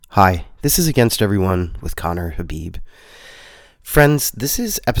Hi, this is Against Everyone with Connor Habib. Friends, this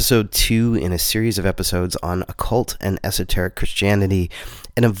is episode 2 in a series of episodes on occult and esoteric Christianity,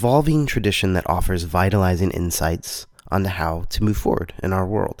 an evolving tradition that offers vitalizing insights on how to move forward in our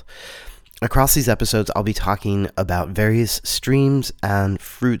world. Across these episodes, I'll be talking about various streams and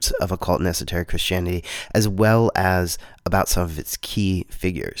fruits of occult and esoteric Christianity, as well as about some of its key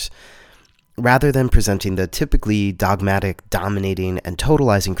figures. Rather than presenting the typically dogmatic, dominating, and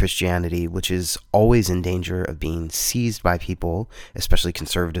totalizing Christianity, which is always in danger of being seized by people, especially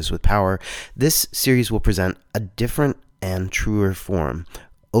conservatives with power, this series will present a different and truer form: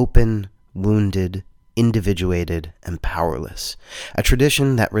 open, wounded, individuated, and powerless. A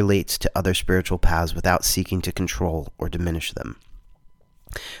tradition that relates to other spiritual paths without seeking to control or diminish them.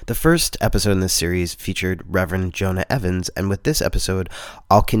 The first episode in this series featured Reverend Jonah Evans, and with this episode,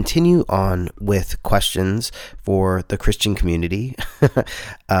 I'll continue on with questions for the Christian community,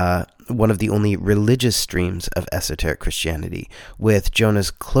 one of the only religious streams of esoteric Christianity, with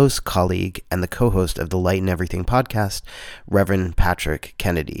Jonah's close colleague and the co-host of the Light in Everything podcast, Reverend Patrick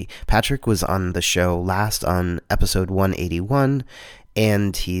Kennedy. Patrick was on the show last on episode 181,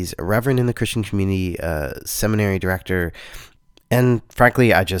 and he's a reverend in the Christian community, seminary director, and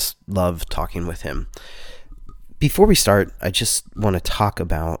frankly, I just love talking with him. Before we start, I just want to talk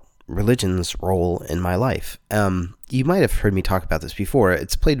about religion's role in my life. You might have heard me talk about this before.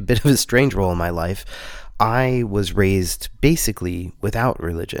 It's played a bit of a strange role in my life. I was raised basically without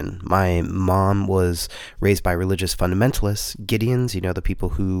religion. My mom was raised by religious fundamentalists, Gideons, the people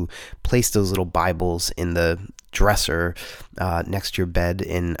who place those little Bibles in the dresser next to your bed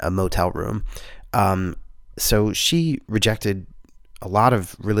in a motel room. So she rejected a lot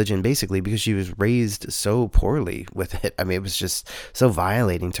of religion basically because she was raised so poorly with it. I mean, it was just so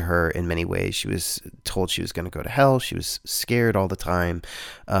violating to her in many ways. She was told she was going to go to hell. She was scared all the time.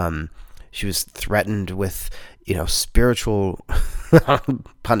 She was threatened with, spiritual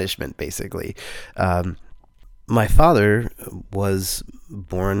punishment, basically. My father was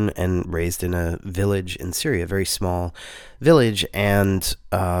born and raised in a village in Syria, a very small village, and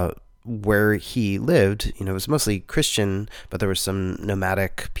where he lived, it was mostly Christian, but there were some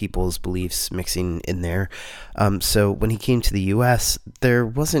nomadic people's beliefs mixing in there. So when he came to the U.S., there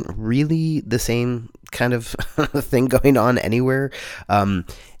wasn't really the same kind of thing going on anywhere. And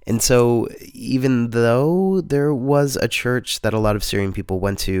so even though there was a church that a lot of Syrian people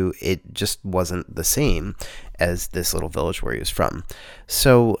went to, it just wasn't the same as this little village where he was from.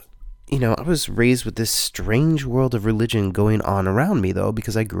 So I was raised with this strange world of religion going on around me, though,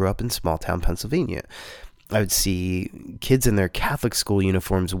 because I grew up in small-town Pennsylvania. I would see kids in their Catholic school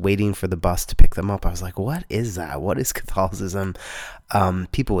uniforms waiting for the bus to pick them up. I was like, what is that? What is Catholicism?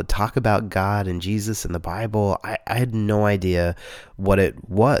 People would talk about God and Jesus and the Bible. I had no idea what it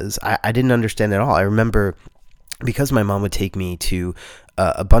was. I didn't understand it at all. I remember because my mom would take me to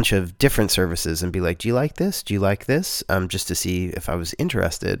a bunch of different services and be like, do you like this? Do you like this? Just to see if I was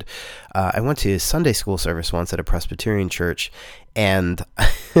interested. I went to a Sunday school service once at a Presbyterian church, and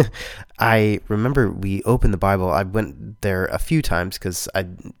I remember we opened the Bible. I went there a few times because I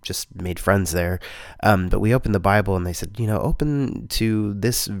just made friends there. But we opened the Bible and they said, open to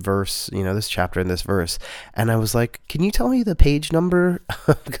this verse, this chapter in this verse. And I was like, can you tell me the page number?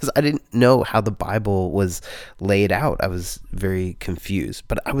 Because I didn't know how the Bible was laid out. I was very confused,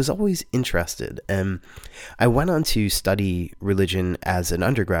 but I was always interested. And I went on to study religion as an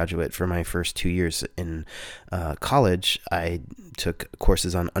undergraduate for my first 2 years in college. I took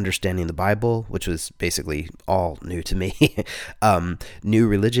courses on understanding the Bible, which was basically all new to me. New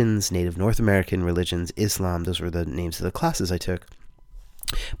religions, Native North American religions, Islam, those were the names of the classes I took.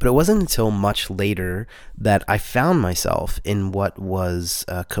 But it wasn't until much later that I found myself in what was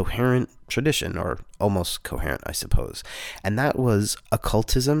a coherent tradition, or almost coherent, I suppose. And that was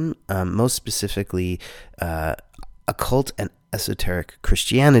occultism, most specifically occult and esoteric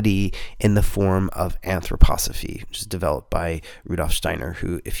Christianity in the form of anthroposophy, which is developed by Rudolf Steiner,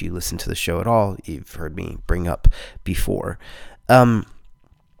 who, if you listen to the show at all, you've heard me bring up before.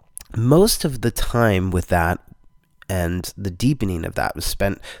 Most of the time with that and the deepening of that was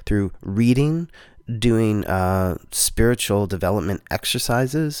spent through reading, doing spiritual development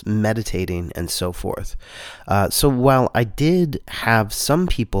exercises, meditating, and so forth. So while I did have some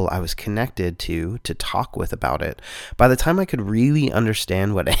people I was connected to talk with about it, by the time I could really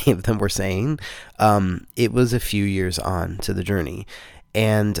understand what any of them were saying, it was a few years on to the journey.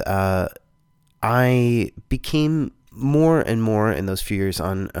 And I became more and more in those few years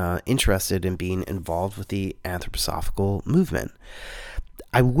on interested in being involved with the anthroposophical movement.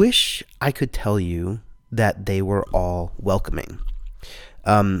 I wish I could tell you that they were all welcoming.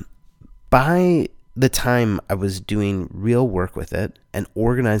 By the time I was doing real work with it and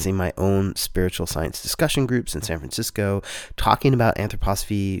organizing my own spiritual science discussion groups in San Francisco, talking about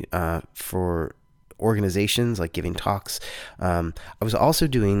anthroposophy for organizations, like giving talks, I was also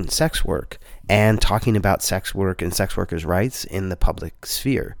doing sex work and talking about sex work and sex workers' rights in the public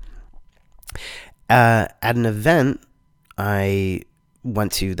sphere. At an event I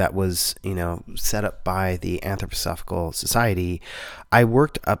went to that was, set up by the Anthroposophical Society, I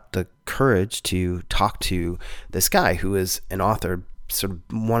worked up the courage to talk to this guy who is an author, sort of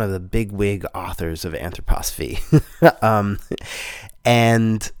one of the big wig authors of anthroposophy.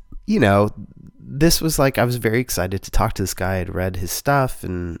 And, this was like, I was very excited to talk to this guy. I'd read his stuff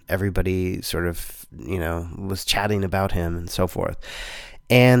and everybody sort of, was chatting about him and so forth.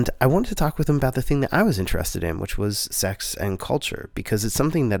 And I wanted to talk with him about the thing that I was interested in, which was sex and culture, because it's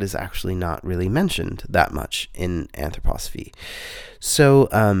something that is actually not really mentioned that much in anthroposophy. So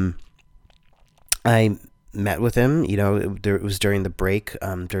I met with him, it was during the break,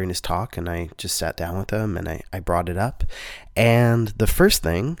 during his talk, and I just sat down with him and I brought it up. And the first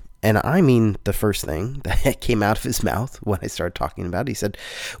thing, and I mean the first thing that came out of his mouth when I started talking about it, he said,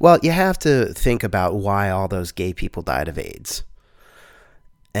 well, you have to think about why all those gay people died of AIDS.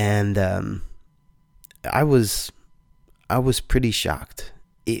 And I was pretty shocked.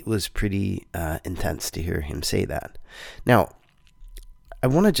 It was pretty intense to hear him say that. Now, I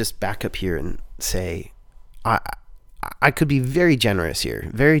want to just back up here and say I could be very generous here,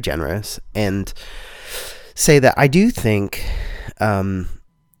 very generous, and say that I do think, from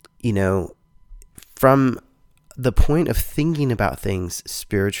the point of thinking about things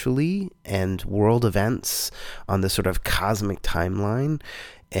spiritually and world events on the sort of cosmic timeline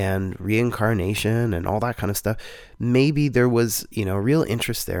and reincarnation and all that kind of stuff, maybe there was, real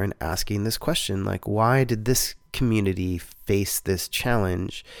interest there in asking this question, like, why did this community face this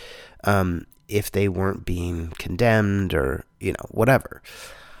challenge if they weren't being condemned or, whatever.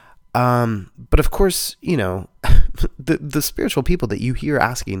 But of course, the spiritual people that you hear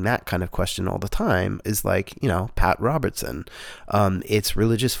asking that kind of question all the time is like, Pat Robertson. It's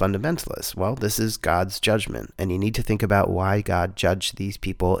religious fundamentalists. Well, this is God's judgment, and you need to think about why God judged these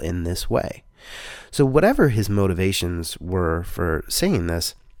people in this way. So whatever his motivations were for saying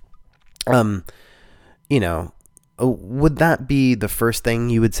this, would that be the first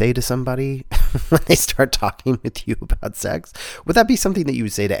thing you would say to somebody when they start talking with you about sex? Would that be something that you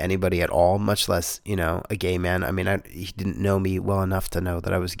would say to anybody at all, much less, a gay man? I mean, he didn't know me well enough to know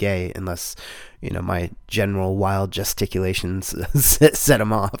that I was gay, unless, my general wild gesticulations set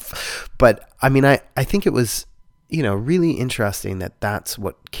him off. But, I mean, I think it was, really interesting that that's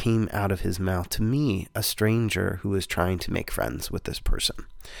what came out of his mouth to me, a stranger who was trying to make friends with this person.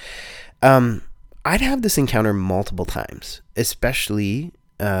 I'd have this encounter multiple times, especially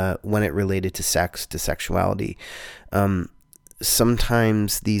when it related to sex, to sexuality.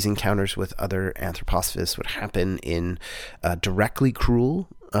 Sometimes these encounters with other anthroposophists would happen in directly cruel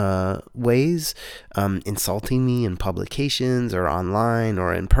ways, insulting me in publications or online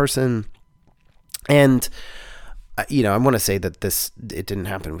or in person. And I want to say that it didn't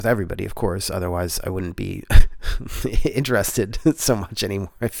happen with everybody, of course. Otherwise, I wouldn't be interested so much anymore.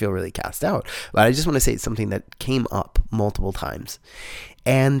 I feel really cast out. But I just want to say it's something that came up multiple times.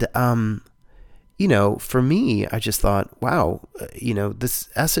 And, for me, I just thought, wow, this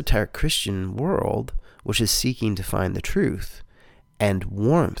esoteric Christian world, which is seeking to find the truth, and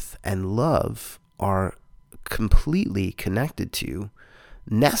warmth and love are completely connected to,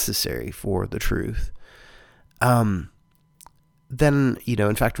 necessary for the truth. Then,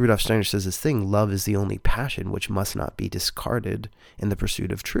 in fact, Rudolf Steiner says this thing, love is the only passion which must not be discarded in the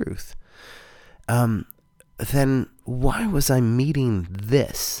pursuit of truth. Then why was I meeting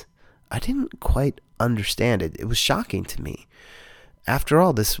this? I didn't quite understand it. It was shocking to me. After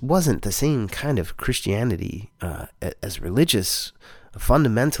all, this wasn't the same kind of Christianity as religious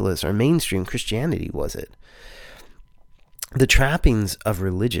fundamentalist or mainstream Christianity, was it? The trappings of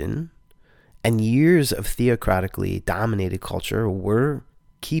religion and years of theocratically dominated culture were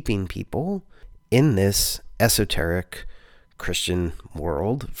keeping people in this esoteric Christian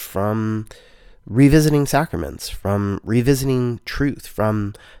world from revisiting sacraments, from revisiting truth,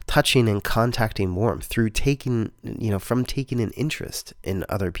 from touching and contacting warmth, through taking an interest in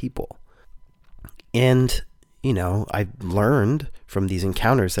other people. And, I learned from these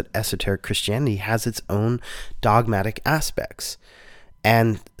encounters that esoteric Christianity has its own dogmatic aspects.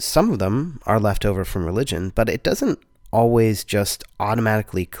 And some of them are left over from religion, but it doesn't always just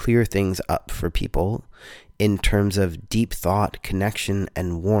automatically clear things up for people in terms of deep thought, connection,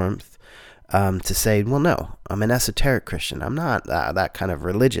 and warmth to say, well, no, I'm an esoteric Christian. I'm not that kind of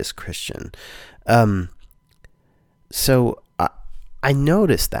religious Christian. So I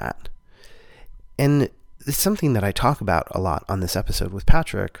noticed that. And it's something that I talk about a lot on this episode with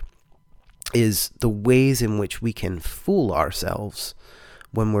Patrick, is the ways in which we can fool ourselves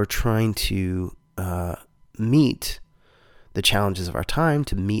when we're trying to meet the challenges of our time,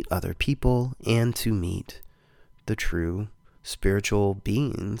 to meet other people, and to meet the true spiritual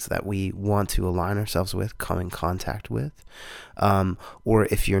beings that we want to align ourselves with, come in contact with. Or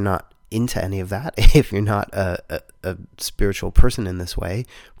if you're not into any of that, if you're not a spiritual person in this way,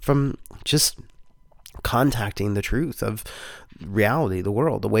 from just contacting the truth of reality, the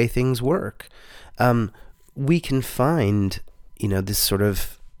world, the way things work, we can find, this sort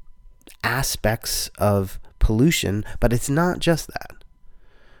of aspects of pollution, but it's not just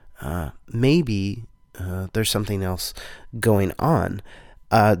that. Maybe there's something else going on.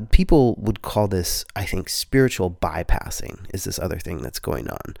 People would call this, I think, spiritual bypassing is this other thing that's going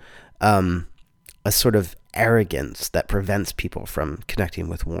on. A sort of arrogance that prevents people from connecting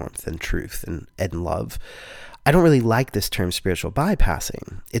with warmth and truth and love. I don't really like this term spiritual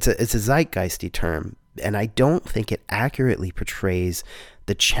bypassing. It's a zeitgeisty term, and I don't think it accurately portrays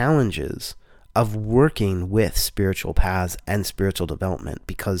the challenges of working with spiritual paths and spiritual development,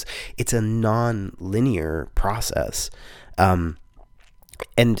 because it's a non-linear process. And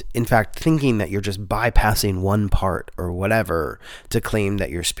in fact, thinking that you're just bypassing one part or whatever to claim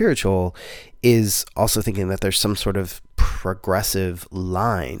that you're spiritual is also thinking that there's some sort of progressive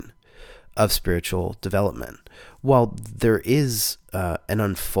line of spiritual development. While there is an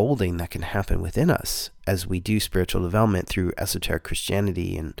unfolding that can happen within us as we do spiritual development through esoteric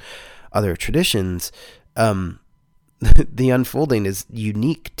Christianity and other traditions, the unfolding is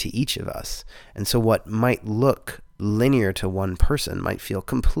unique to each of us. And so what might look linear to one person might feel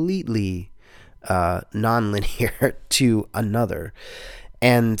completely non-linear to another.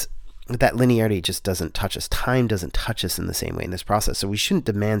 And that linearity just doesn't touch us. Time doesn't touch us in the same way in this process. So we shouldn't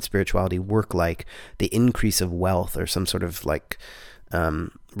demand spirituality work like the increase of wealth or some sort of like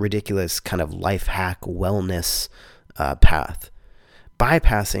ridiculous kind of life hack wellness path.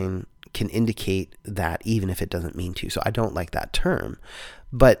 Bypassing can indicate that even if it doesn't mean to. So I don't like that term.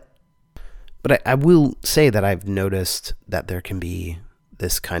 But I will say that I've noticed that there can be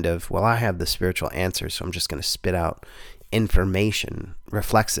this kind of, well, I have the spiritual answer, so I'm just going to spit out information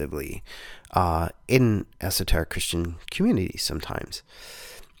reflexively in esoteric Christian communities sometimes.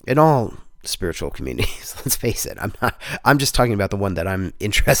 In all spiritual communities, let's face it. I'm just talking about the one that I'm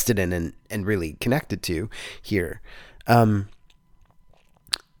interested in and really connected to here.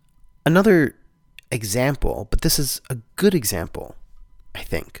 Another example, but this is a good example, I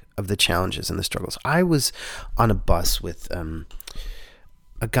think, of the challenges and the struggles. I was on a bus with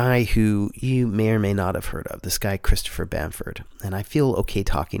a guy who you may or may not have heard of, this guy Christopher Bamford. And I feel okay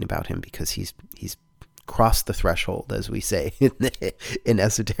talking about him because he's crossed the threshold, as we say in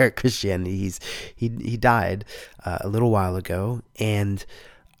esoteric Christianity. He died a little while ago, and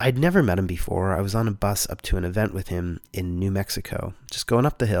I'd never met him before. I was on a bus up to an event with him in New Mexico, just going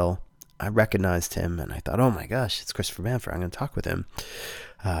up the hill. I recognized him, and I thought, oh my gosh, it's Christopher Bamford. I'm going to talk with him.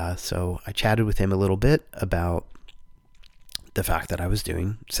 So I chatted with him a little bit about the fact that I was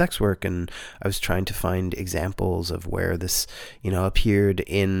doing sex work, and I was trying to find examples of where this, appeared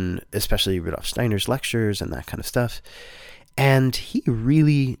in especially Rudolf Steiner's lectures and that kind of stuff. And he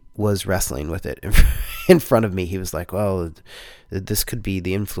really was wrestling with it in front of me. He was like, well, this could be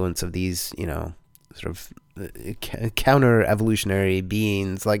the influence of these, sort of counter-evolutionary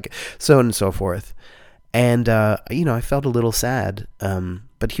beings, like so on and so forth. And, I felt a little sad,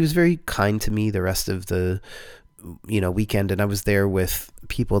 but he was very kind to me the rest of the, weekend, and I was there with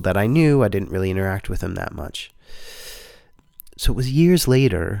people that I knew. I didn't really interact with him that much. So it was years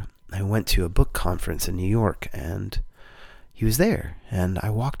later, I went to a book conference in New York, and he was there, and I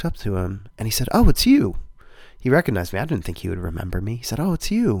walked up to him, and he said, oh, it's you. He recognized me. I didn't think he would remember me. He said, oh,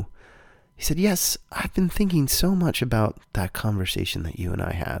 it's you. He said, yes, I've been thinking so much about that conversation that you and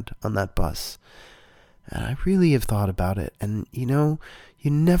I had on that bus. And I really have thought about it. And, you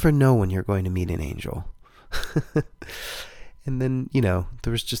never know when you're going to meet an angel. And then,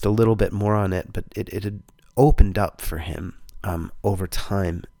 there was just a little bit more on it, but it had opened up for him over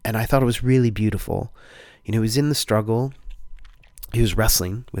time. And I thought it was really beautiful. He was in the struggle. He was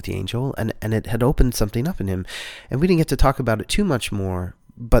wrestling with the angel, and it had opened something up in him. And we didn't get to talk about it too much more,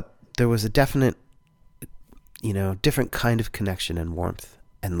 but there was a definite, different kind of connection and warmth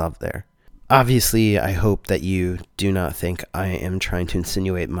and love there. Obviously, I hope that you do not think I am trying to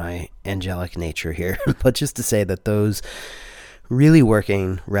insinuate my angelic nature here, but just to say that those really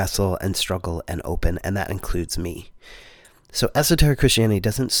working, wrestle, and struggle and open, and that includes me. So esoteric Christianity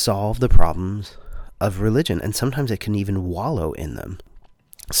doesn't solve the problems of religion, and sometimes it can even wallow in them.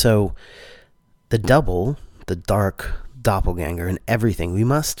 So the dark doppelganger and everything, we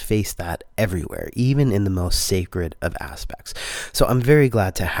must face that everywhere, even in the most sacred of aspects. So I'm very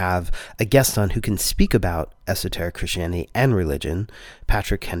glad to have a guest on who can speak about esoteric Christianity and religion,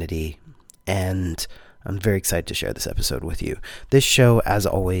 Patrick Kennedy, and I'm very excited to share this episode with you. This show, as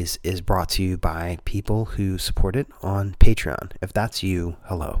always, is brought to you by people who support it on Patreon. If that's you,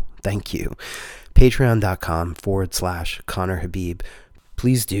 hello, thank you. Patreon.com/Connor Habib.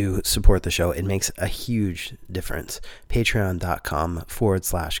 Please do support the show. It makes a huge difference.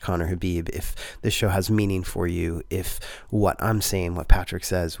 Patreon.com/Connor Habib. If this show has meaning for you, if what I'm saying, what Patrick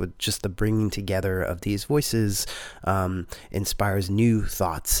says, with just the bringing together of these voices inspires new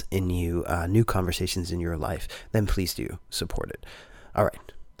thoughts in you, new conversations in your life, then please do support it. All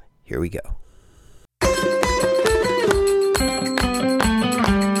right, here we go.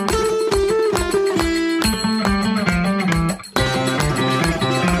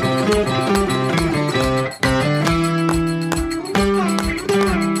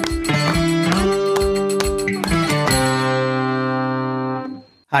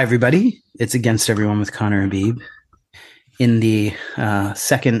 Hi, everybody. It's Against Everyone with Connor Habib in the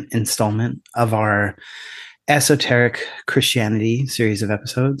second installment of our Esoteric Christianity series of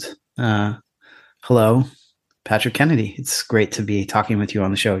episodes. Hello, Patrick Kennedy. It's great to be talking with you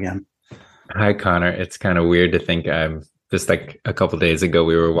on the show again. Hi, Connor. It's kind of weird to think I'm just like a couple of days ago,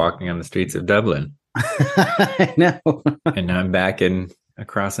 we were walking on the streets of Dublin. I know. And now I'm back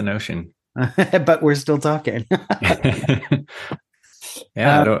across an ocean. But we're still talking.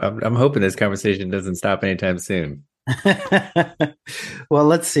 Yeah, I'm hoping this conversation doesn't stop anytime soon. Well,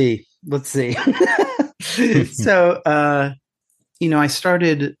 let's see. So, I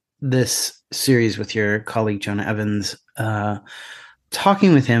started this series with your colleague, Jonah Evans,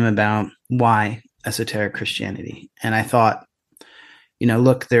 talking with him about why esoteric Christianity. And I thought,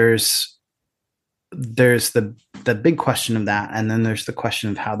 look, there's the big question of that. And then there's the question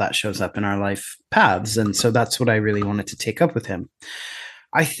of how that shows up in our life paths. And so that's what I really wanted to take up with him.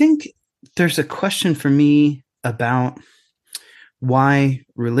 I think there's a question for me about why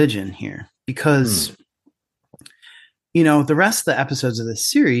religion here, because, the rest of the episodes of this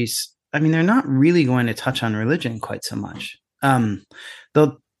series, they're not really going to touch on religion quite so much.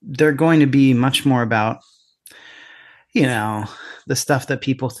 They're going to be much more about, the stuff that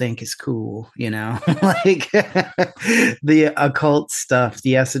people think is cool, like the occult stuff,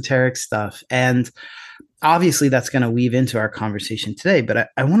 the esoteric stuff. And obviously that's going to weave into our conversation today, but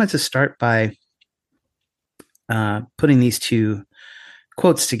I wanted to start by putting these two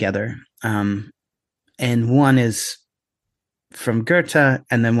quotes together. And one is from Goethe,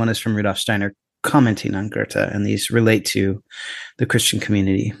 and then one is from Rudolf Steiner commenting on Goethe, and these relate to the Christian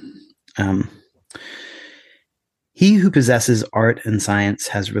community. He who possesses art and science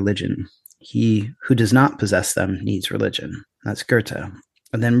has religion. He who does not possess them needs religion. That's Goethe.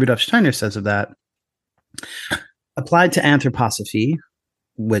 And then Rudolf Steiner says of that, applied to anthroposophy,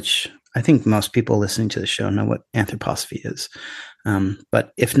 which I think most people listening to the show know what anthroposophy is.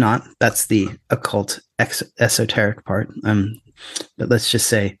 But if not, that's the occult esoteric part. But let's just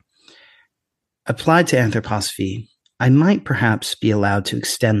say, applied to anthroposophy, I might perhaps be allowed to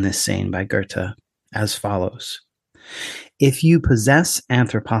extend this saying by Goethe as follows. If you possess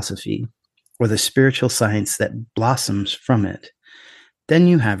anthroposophy, or the spiritual science that blossoms from it, then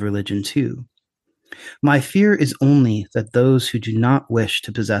you have religion too. My fear is only that those who do not wish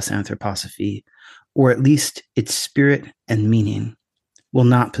to possess anthroposophy, or at least its spirit and meaning, will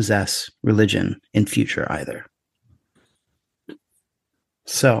not possess religion in future either.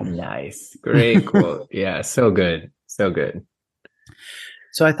 So nice. Great quote. Yeah, so good. So good.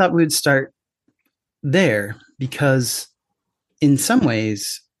 So I thought we would start there because in some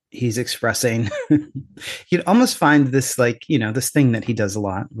ways he's expressing, you'd almost find this this thing that he does a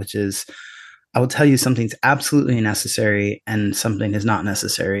lot, which is, I will tell you something's absolutely necessary and something is not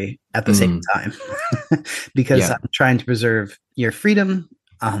necessary at the same time because I'm trying to preserve your freedom,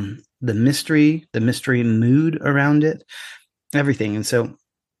 the mystery mood around it, everything. And so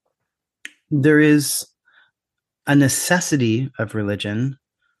there is a necessity of religion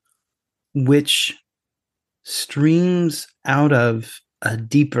which streams out of a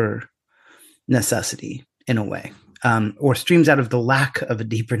deeper necessity in a way, or streams out of the lack of a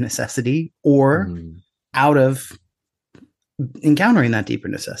deeper necessity, or out of encountering that deeper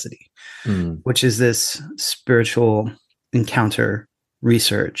necessity, which is this spiritual encounter,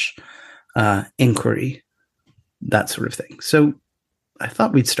 research, inquiry. that sort of thing. So I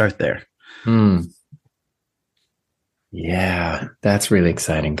thought we'd start there. Yeah, that's really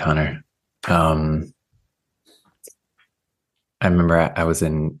exciting, Connor. I remember I was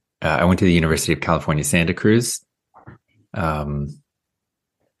I went to the University of California, Santa Cruz, and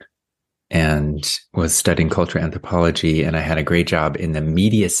was studying cultural anthropology, and I had a great job in the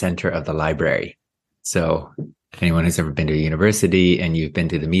media center of the library. So anyone who's ever been to a university and you've been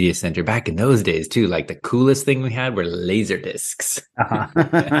to the media center back in those days too, like the coolest thing we had were laser discs.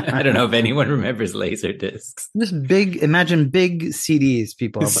 I don't know if anyone remembers laser discs. Just imagine big CDs,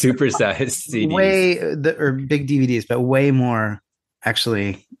 people. Supersized CDs. Or big DVDs, but way more,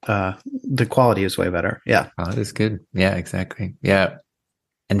 actually, the quality is way better. Yeah. Oh, that is good. Yeah, exactly. Yeah.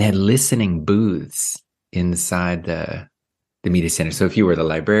 And they had listening booths inside the media center. So if you were the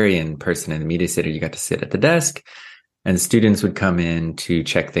librarian person in the media center, you got to sit at the desk and students would come in to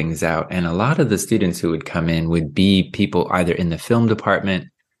check things out. And a lot of the students who would come in would be people either in the film department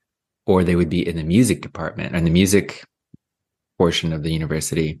or they would be in the music department and the music portion of the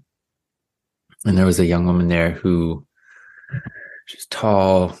university. And there was a young woman there who she's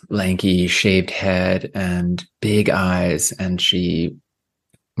tall, lanky, shaved head and big eyes. And she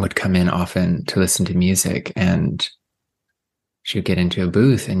would come in often to listen to music, and she would get into a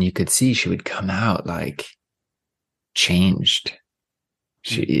booth and you could see she would come out like changed.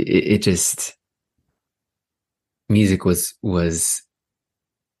 Music was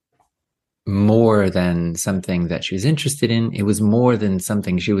more than something that she was interested in. It was more than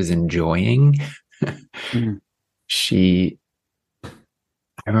something she was enjoying. I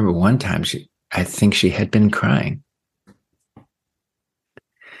remember one time I think she had been crying.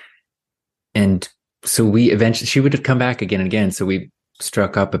 And so she would have come back again and again. So we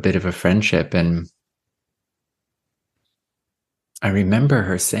struck up a bit of a friendship. And I remember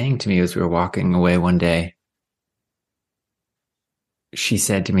her saying to me as we were walking away one day, she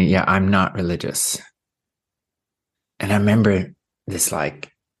said to me, "Yeah, I'm not religious." And I remember this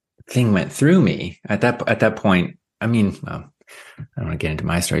like thing went through me at that point. I mean, well, I don't want to get into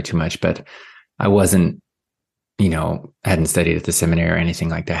my story too much, but I wasn't, hadn't studied at the seminary or anything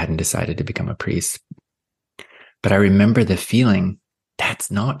like that, hadn't decided to become a priest. But I remember the feeling,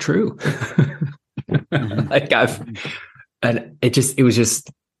 that's not true. It was just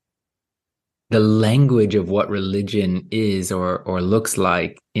the language of what religion is or looks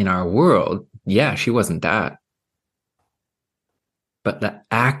like in our world. Yeah, she wasn't that. But the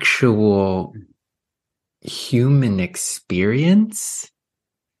actual human experience,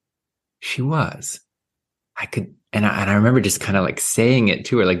 she was. And I remember just kind of like saying it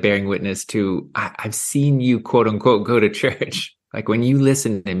to her, like bearing witness to, I've seen you, quote unquote, go to church. Like when you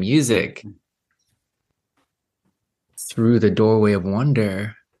listen to music through the doorway of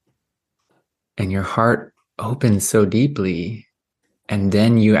wonder and your heart opens so deeply, and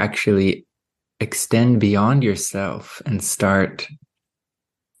then you actually extend beyond yourself and start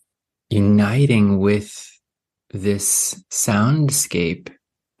uniting with this soundscape,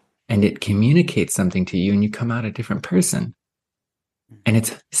 and it communicates something to you and you come out a different person and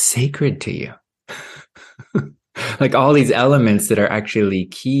it's sacred to you. Like all these elements that are actually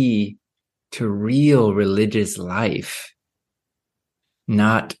key to real religious life,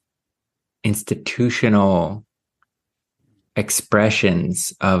 not institutional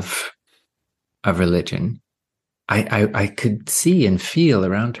expressions of religion. I could see and feel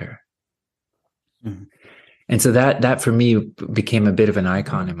around her. Mm-hmm. And so that for me became a bit of an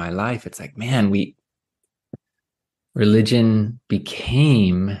icon in my life. It's like, man, religion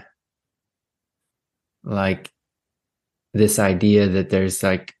became like this idea that there's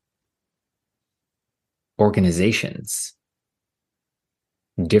like organizations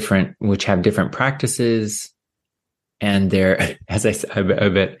which have different practices. And they're, as I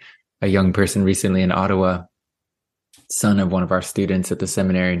bet a young person recently in Ottawa, son of one of our students at the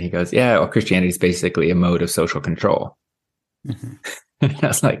seminary, and he goes, yeah, well, Christianity is basically a mode of social control. Mm-hmm. And I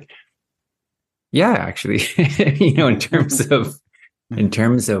was like, yeah, actually, in terms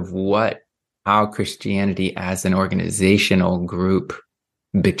of how Christianity as an organizational group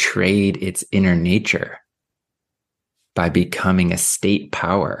betrayed its inner nature by becoming a state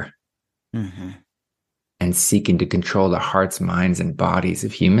power. Mm-hmm. And seeking to control the hearts, minds, and bodies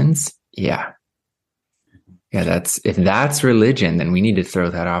of humans. Yeah, if that's religion, then we need to throw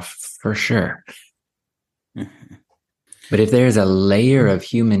that off for sure. Mm-hmm. But if there's a layer of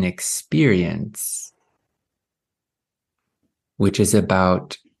human experience, which is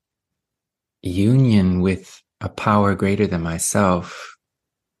about union with a power greater than myself,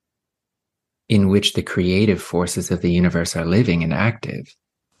 in which the creative forces of the universe are living and active,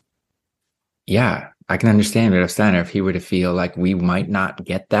 yeah, I can understand Rudolf Steiner. If he were to feel like we might not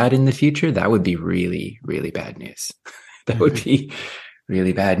get that in the future, that would be really, really bad news. That would be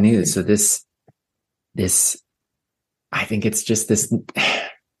really bad news. So this, I think it's just this,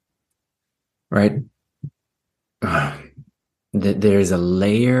 right? There's a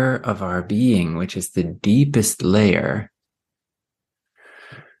layer of our being, which is the deepest layer,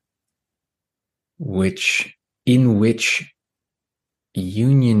 in which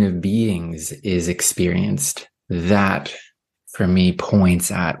union of beings is experienced. That, for me,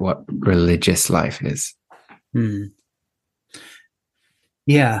 points at what religious life is.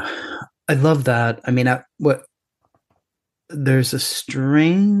 Yeah, I love that. I mean, there's a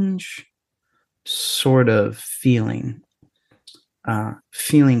strange sort of feeling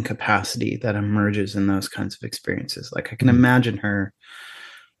capacity that emerges in those kinds of experiences. Like I can imagine her,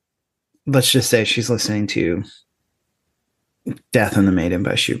 let's just say she's listening to Death and the Maiden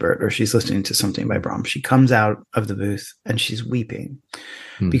by Schubert, or she's listening to something by Brahms. She comes out of the booth and she's weeping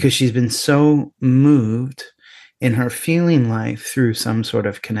because she's been so moved in her feeling life through some sort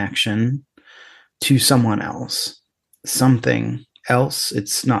of connection to someone else, something else.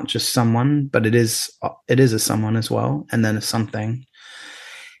 It's not just someone, but it is a someone as well, and then a something.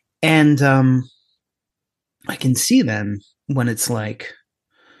 And I can see then when it's like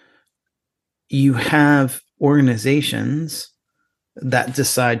you have organizations that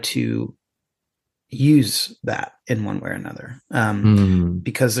decide to use that in one way or another,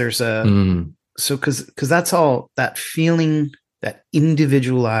 because there's because that's all that feeling, that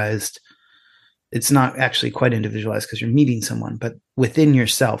individualized. It's not actually quite individualized because you're meeting someone, but within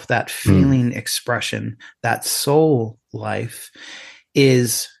yourself, that feeling expression, that soul life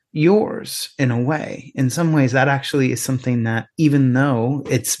is yours in a way. In some ways, that actually is something that, even though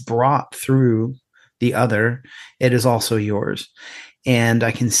it's brought through the other, it is also yours. And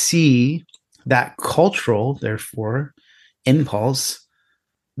I can see that cultural, therefore, impulse.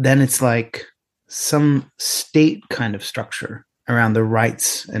 Then it's like some state kind of structure around the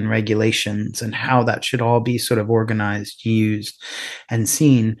rights and regulations and how that should all be sort of organized, used, and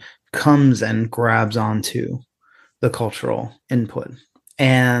seen, comes and grabs onto the cultural input.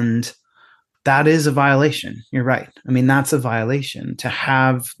 And that is a violation. You're right. I mean, that's a violation to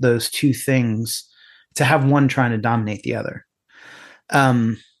have those two things, to have one trying to dominate the other.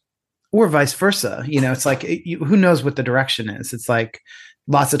 Or vice versa. It's like, who knows what the direction is? It's like,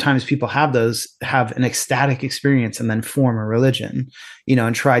 lots of times people have an ecstatic experience and then form a religion,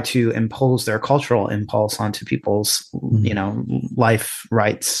 and try to impose their cultural impulse onto people's, life,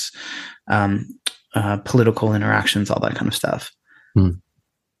 rights, political interactions, all that kind of stuff.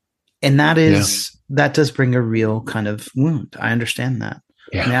 And that does bring a real kind of wound. I understand that.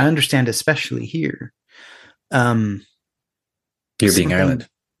 Yeah. I mean, I understand, especially here. Here being Ireland.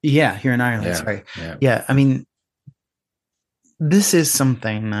 Yeah, here in Ireland. Yeah. Sorry. Yeah. I mean, this is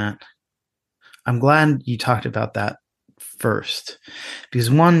something that I'm glad you talked about that first, because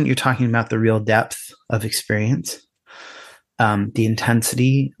one, you're talking about the real depth of experience, the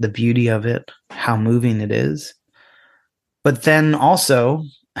intensity, the beauty of it, how moving it is. But then also,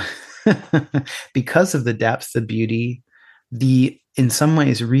 because of the depth, the beauty, the, in some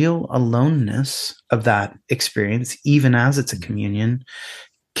ways, real aloneness of that experience, even as it's a communion,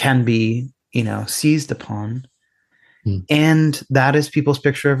 can be, seized upon. And that is people's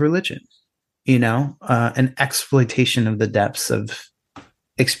picture of religion, an exploitation of the depths of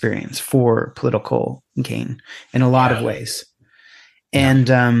experience for political gain in a lot of ways. And,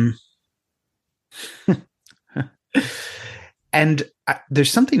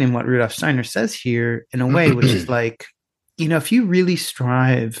 there's something in what Rudolf Steiner says here in a way, which is like, if you really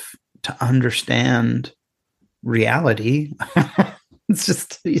strive to understand reality, it's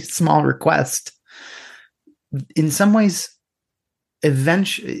just a small request. In some ways,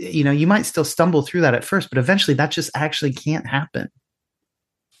 eventually, you might still stumble through that at first, but eventually that just actually can't happen.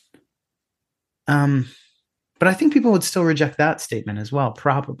 But I think people would still reject that statement as well,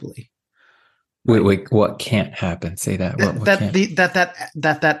 probably. Wait, what can't happen? Say that.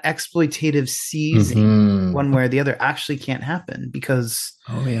 That exploitative seizing one way or the other actually can't happen, because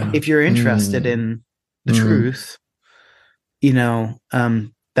if you're interested in the truth,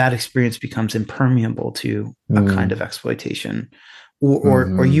 that experience becomes impermeable to a kind of exploitation,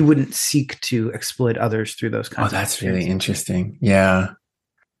 or you wouldn't seek to exploit others through those kinds of that's really interesting. Yeah.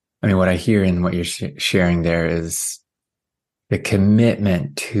 I mean, what I hear in what you're sharing there is the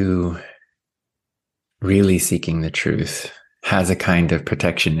commitment to really seeking the truth has a kind of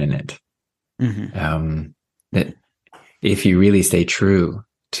protection in it. That if you really stay true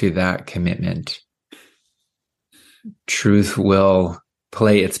to that commitment, truth will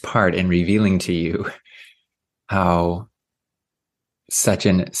play its part in revealing to you how such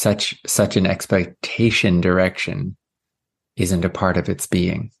an expectation direction isn't a part of its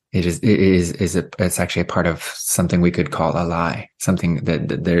being. It's actually a part of something we could call a lie, something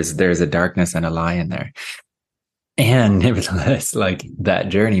that there's a darkness and a lie in there. And nevertheless, like, that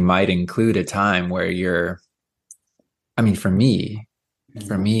journey might include a time where for me,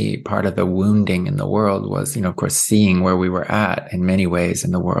 part of the wounding in the world was, of course, seeing where we were at in many ways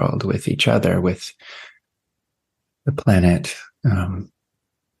in the world, with each other, with the planet,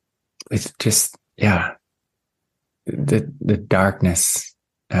 with just, the darkness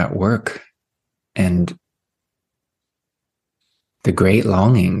at work, and the great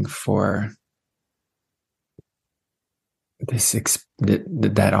longing for this,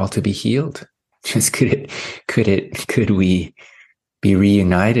 that all to be healed. Just could we be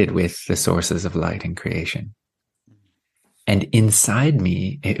reunited with the sources of light and creation? And inside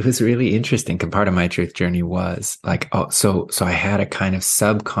me, it was really interesting. And part of my truth journey was like, so I had a kind of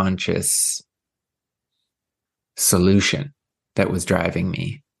subconscious solution that was driving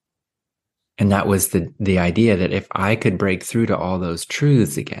me. And that was the idea that if I could break through to all those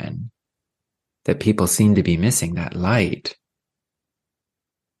truths again, that people seem to be missing, that light,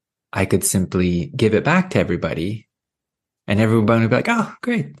 I could simply give it back to everybody, and everyone would be like, "Oh,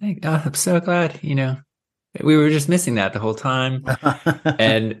 great. I'm so glad, we were just missing that the whole time."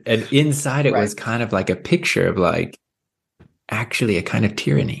 and inside it was kind of like a picture of, like, actually a kind of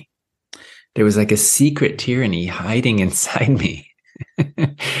tyranny. There was like a secret tyranny hiding inside me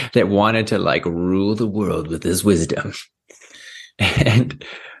that wanted to, like, rule the world with his wisdom.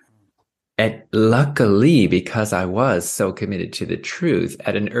 And luckily, because I was so committed to the truth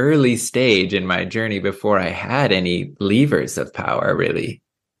at an early stage in my journey, before I had any levers of power, really,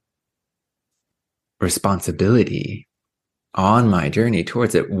 responsibility on my journey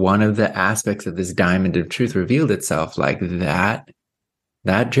towards it, one of the aspects of this diamond of truth revealed itself, like that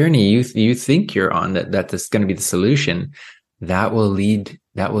journey you think you're on, that's going to be the solution, that will lead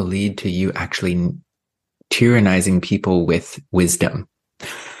to you actually tyrannizing people with wisdom.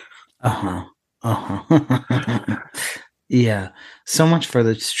 Yeah. So much for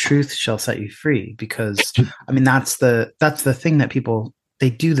the truth shall set you free, because that's the thing that people, they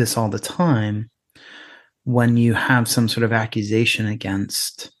do this all the time. When you have some sort of accusation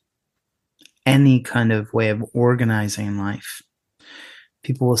against any kind of way of organizing life,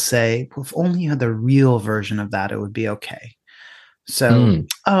 people will say, well, if only you had the real version of that, it would be okay. So,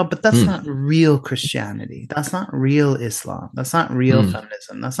 but that's not real Christianity. That's not real Islam. That's not real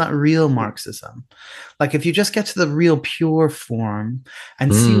feminism. That's not real Marxism. Like, if you just get to the real pure form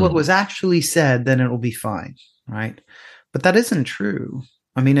and see what was actually said, then it will be fine, right? But that isn't true.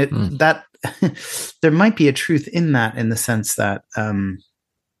 That there might be a truth in that, in the sense that,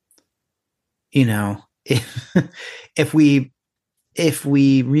 if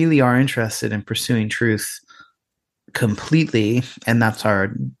we really are interested in pursuing truth completely, and that's our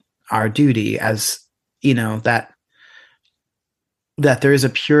duty, as that there is a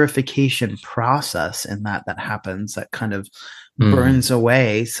purification process in that happens, that kind of burns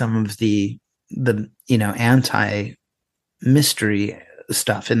away some of the anti mystery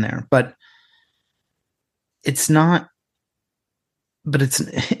stuff in there. But it's not, but it's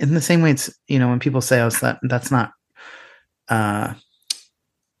in the same way, it's, when people say, that's not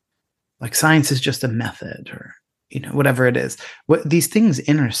like, science is just a method, or whatever it is, what these things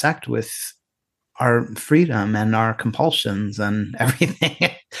intersect with our freedom and our compulsions and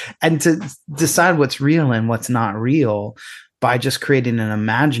everything. And to decide what's real and what's not real by just creating an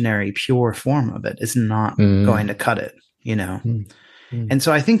imaginary pure form of it is not going to cut it, And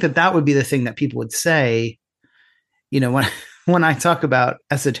so I think that would be the thing that people would say, when I talk about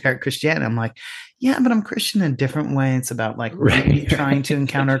esoteric Christianity, I'm like, yeah, but I'm Christian in a different way. It's about, like, really trying to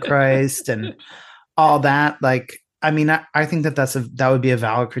encounter Christ and all that. Like, I think that would be a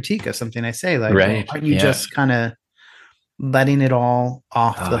valid critique of something I say. Like, well, aren't you just kind of letting it all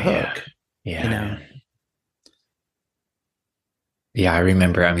off the hook? Yeah. I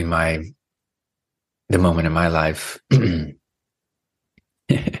remember, the moment in my life,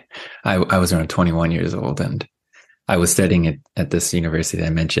 I was around 21 years old, and I was studying at this university I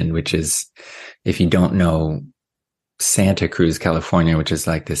mentioned, which is, if you don't know, Santa Cruz, California, which is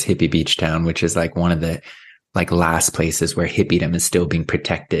like this hippie beach town, which is like one of the, like, last places where hippiedom is still being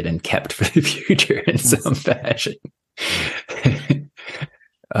protected and kept for the future in some fashion.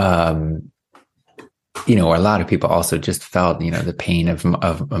 Or a lot of people also just felt, the pain of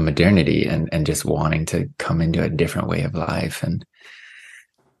modernity and just wanting to come into a different way of life. And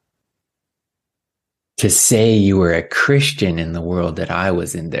to say you were a Christian in the world that I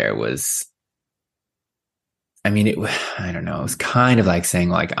was in there was I mean, I don't know. It was kind of like saying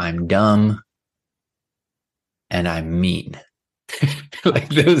like, I'm dumb and I'm mean. Like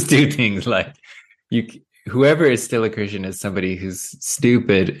those two things, like whoever is still a Christian is somebody who's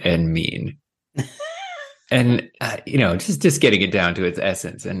stupid and mean. And, just getting it down to its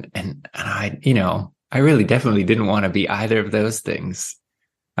essence. And I, I really definitely didn't want to be either of those things.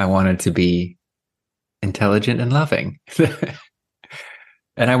 I wanted to be intelligent and loving.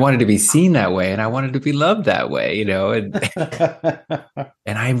 And I wanted to be seen that way, and I wanted to be loved that way, and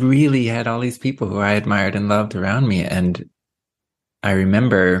and I really had all these people who I admired and loved around me. And I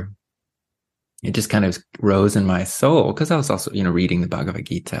remember it just kind of rose in my soul because I was also, reading the Bhagavad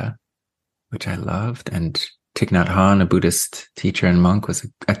Gita, which I loved. And Thich Nhat Hanh, a Buddhist teacher and monk, was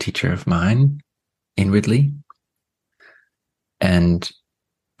a teacher of mine inwardly. And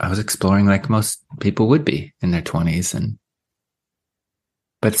I was exploring like most people would be in their 20s.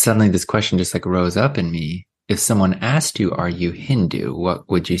 But suddenly this question just like rose up in me. If someone asked you, are you Hindu? What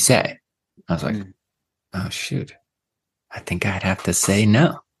would you say? I was like, oh, shoot. I think I'd have to say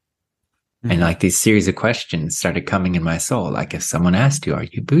no. And like these series of questions started coming in my soul. Like if someone asked you, are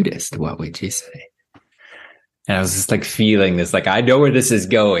you Buddhist? What would you say? And I was just like feeling this, like, I know where this is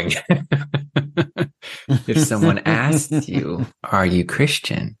going. If someone asked you, are you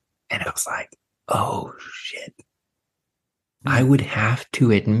Christian? And I was like, oh shit. I would have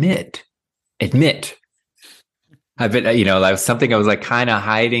to admit, I've been, like something I was like kind of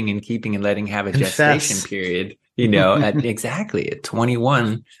hiding and keeping and letting have a gestation period, at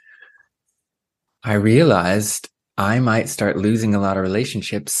 21, I realized I might start losing a lot of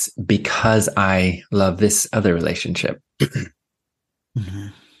relationships because I love this other relationship.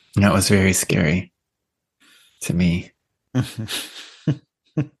 And that was very scary to me.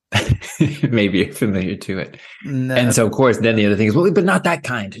 Maybe you're familiar to it. No. And so, of course, then the other thing is, well, but not that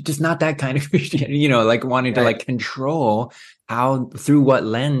kind, just not that kind of Christianity, like wanting to like control through what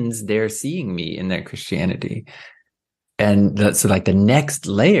lens they're seeing me in their Christianity. And so like the next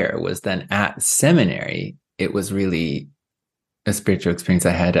layer was then at seminary. It was really a spiritual experience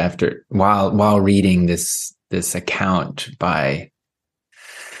I had while reading this account by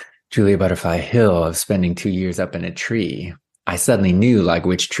Julia Butterfly Hill of spending 2 years up in a tree. I suddenly knew like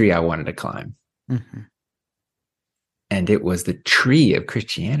which tree I wanted to climb. And it was the tree of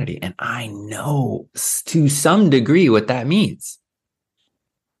Christianity. And I know to some degree what that means.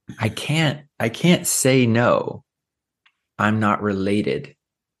 I can't say no. I'm not related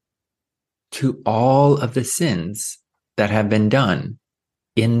to all of the sins that have been done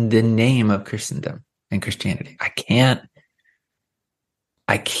in the name of Christendom and Christianity. I can't,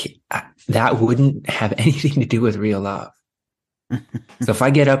 that wouldn't have anything to do with real love. So if I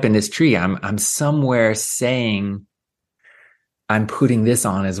get up in this tree, I'm somewhere saying I'm putting this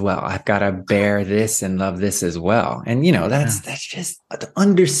on as well. I've got to bear this and love this as well. And that's just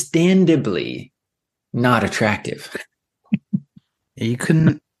understandably not attractive. You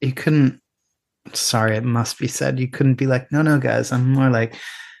couldn't, sorry, it must be said. You couldn't be like, no, guys, I'm more like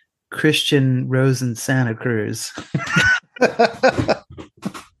Christian Rose in Santa Cruz.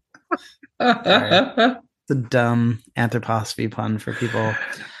 It's a dumb anthroposophy pun for people.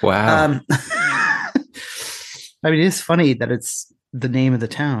 Wow. I mean, it's funny that it's the name of the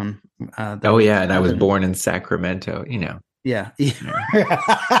town. And I was born in Sacramento, Yeah.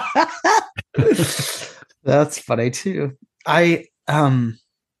 That's funny too. I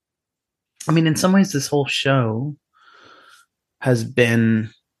mean, in some ways, this whole show has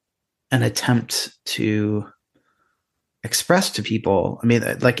been an attempt to express to people. I mean,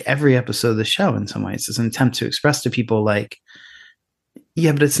 like every episode of the show, in some ways, is an attempt to express to people, like,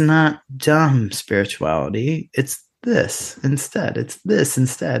 yeah, but it's not dumb spirituality. It's this instead. It's this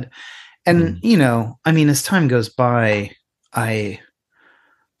instead. And I mean, as time goes by, I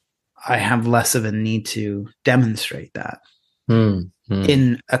have less of a need to demonstrate that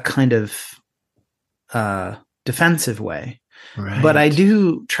in a kind of defensive way. Right. But I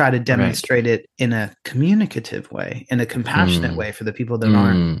do try to demonstrate it in a communicative way, in a compassionate way for the people that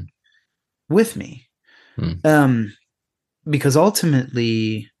aren't with me. Because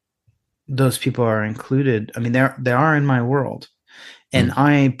ultimately, those people are included. I mean, they are in my world. And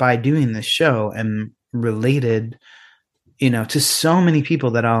I, by doing this show, am related, to so many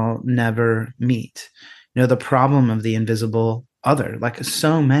people that I'll never meet. The problem of the invisible other, like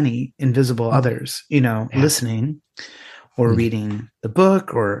so many invisible others, listening or reading the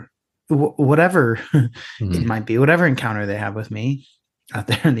book or whatever it might be, whatever encounter they have with me out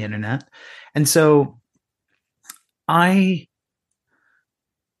there on the internet. And so I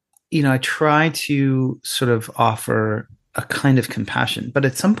try to sort of offer a kind of compassion, but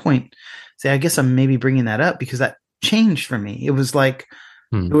at some point, say, I guess I'm maybe bringing that up because that changed for me. It was like,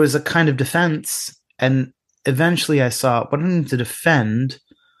 it was a kind of defense. And eventually I saw what I need to defend.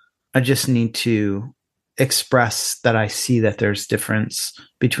 I just need to express that I see that there's difference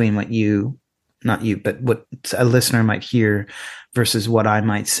between what you, not you, but what a listener might hear versus what I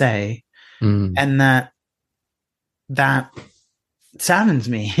might say. And that saddens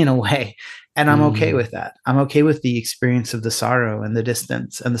me in a way. And I'm okay with that. I'm okay with the experience of the sorrow and the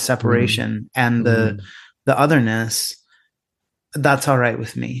distance and the separation and the otherness. That's all right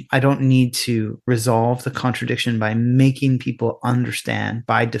with me. I don't need to resolve the contradiction by making people understand,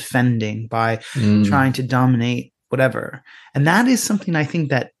 by defending, by trying to dominate, whatever. And that is something I think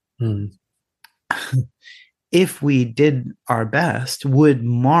that if we did our best would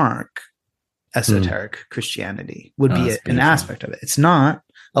mark esoteric Christianity, would be an aspect of it. It's not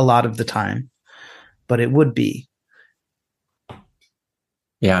a lot of the time, but it would be.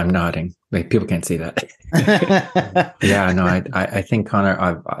 Yeah, I'm nodding. Like, people can't see that. Yeah, no, I think,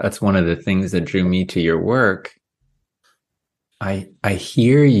 Connor, that's one of the things that drew me to your work. I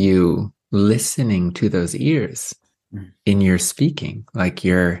hear you listening to those ears in your speaking. Like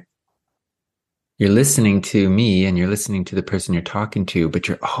you're listening to me and you're listening to the person you're talking to, but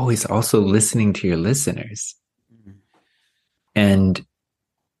you're always also listening to your listeners. And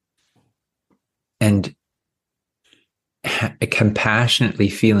compassionately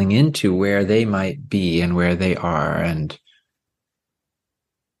feeling into where they might be and where they are, and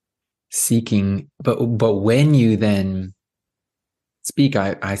seeking. But when you then speak,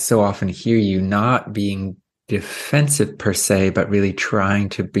 I so often hear you not being defensive per se, but really trying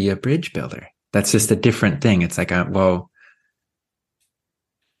to be a bridge builder. That's just a different thing. It's like, well,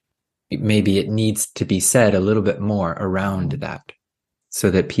 maybe it needs to be said a little bit more around that so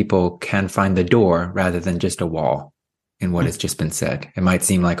that people can find the door rather than just a wall in what has just been said. It might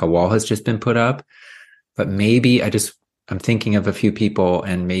seem like a wall has just been put up, but maybe I'm thinking of a few people,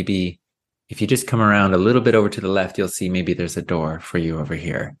 and maybe if you just come around a little bit over to the left, you'll see maybe there's a door for you over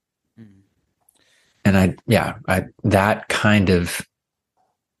here. And that kind of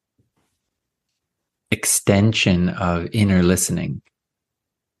extension of inner listening,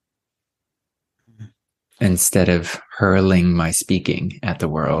 instead of hurling my speaking at the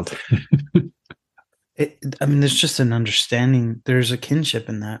world. There's just an understanding. There's a kinship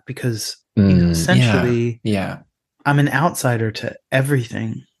in that because essentially, I'm an outsider to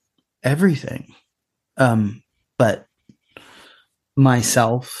everything. But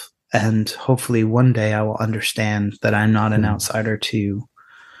myself, and hopefully one day I will understand that I'm not an outsider to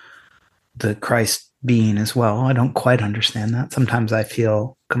the Christ being as well. I don't quite understand that. Sometimes I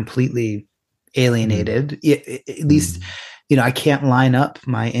feel completely alienated. At least, I can't line up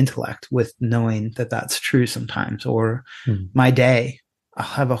my intellect with knowing that that's true sometimes. Or my day, I'll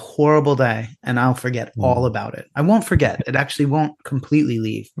have a horrible day and I'll forget all about it. I won't forget. It actually won't completely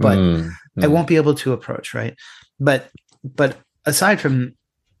leave, but I won't be able to approach, right? But aside from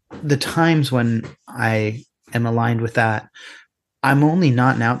the times when I am aligned with that, I'm only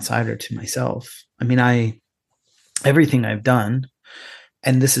not an outsider to myself. I mean, everything I've done,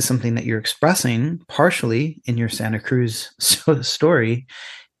 and this is something that you're expressing partially in your Santa Cruz story,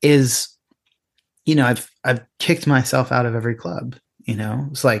 is, I've kicked myself out of every club.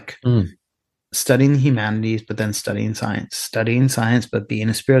 It's like studying the humanities, but then studying science, but being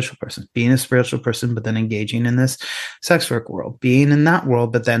a spiritual person, but then engaging in this sex work world, being in that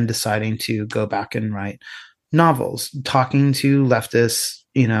world, but then deciding to go back and write novels, talking to leftists,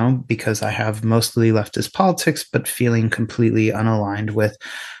 because I have mostly leftist politics, but feeling completely unaligned with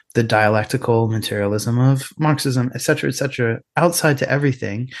the dialectical materialism of Marxism, et cetera, outside to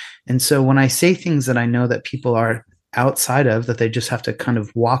everything. And so when I say things that I know that people are outside of, that they just have to kind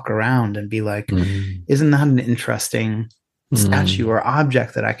of walk around and be like, isn't that an interesting statue or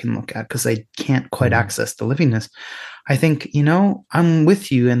object that I can look at because I can't quite access the livingness? I think, I'm with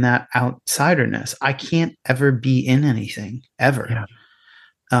you in that outsiderness. I can't ever be in anything, ever. Yeah.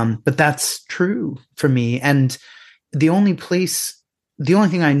 But that's true for me. And the only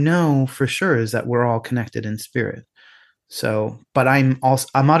thing I know for sure is that we're all connected in spirit. So, but I'm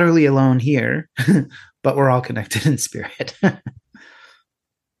utterly alone here, but we're all connected in spirit.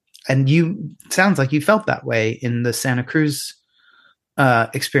 And sounds like you felt that way in the Santa Cruz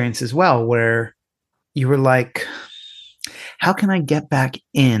experience as well, where you were like, how can I get back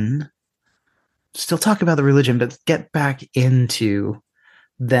in, still talk about the religion, but get back into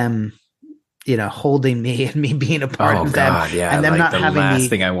them, holding me and me being a part of them. Yeah. And them like not the having last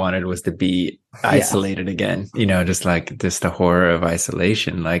thing I wanted was to be isolated again, just the horror of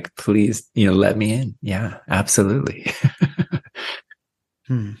isolation. Like, please, let me in. Yeah, absolutely.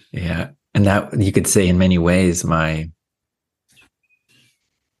 Yeah. And that, you could say, in many ways, my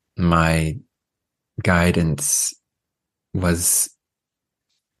guidance was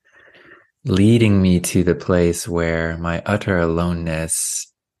leading me to the place where my utter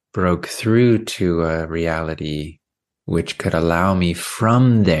aloneness broke through to a reality which could allow me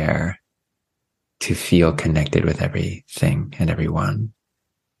from there to feel connected with everything and everyone.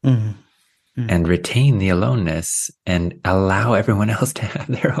 Mm. Mm. And retain the aloneness and allow everyone else to have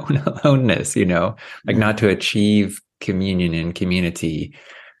their own aloneness, like not to achieve communion and community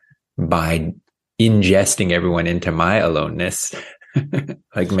by ingesting everyone into my aloneness,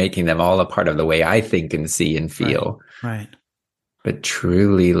 like making them all a part of the way I think and see and feel. Right. But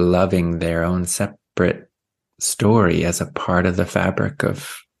truly loving their own separate story as a part of the fabric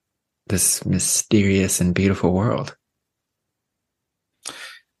of this mysterious and beautiful world.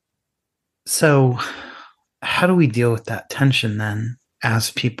 So how do we deal with that tension then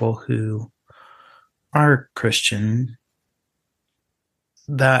as people who are Christian,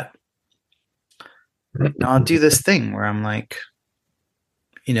 that I'll do this thing where I'm like,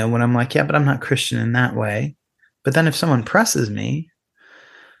 when I'm like, yeah, but I'm not Christian in that way. But then if someone presses me,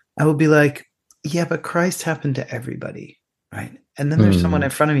 I will be like, yeah, but Christ happened to everybody, right? And then there's someone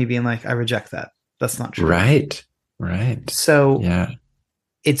in front of me being like, I reject that. That's not true. Right. So yeah,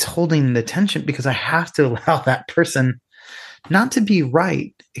 it's holding the tension because I have to allow that person not to be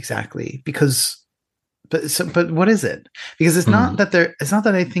right exactly but what is it? Because it's not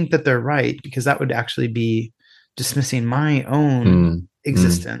that I think that they're right, because that would actually be dismissing my own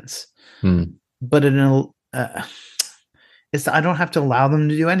existence. But it's I don't have to allow them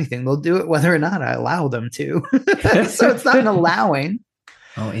to do anything. They'll do it whether or not I allow them to. So it's not an allowing.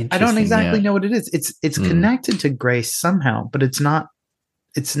 Oh, interesting. I don't exactly know what it is. It's connected to grace somehow, but it's not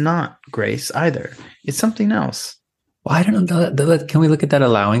grace either. It's something else. Well, I don't know. Can we look at that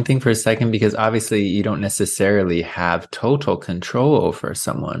allowing thing for a second? Because obviously you don't necessarily have total control over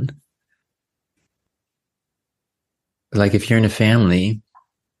someone. Like if you're in a family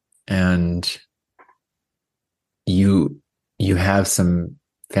and you have some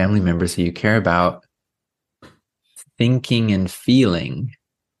family members who you care about thinking and feeling,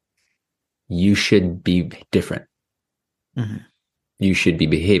 you should be different. Mm-hmm. You should be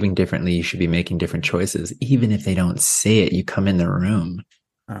behaving differently. You should be making different choices. Even if they don't say it, you come in the room.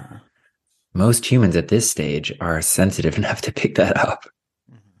 Uh-huh. Most humans at this stage are sensitive enough to pick that up.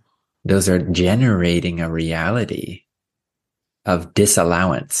 Mm-hmm. Those are generating a reality of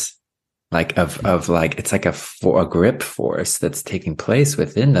disallowance, like it's like a grip force that's taking place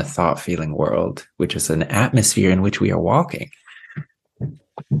within the thought feeling world, which is an atmosphere in which we are walking.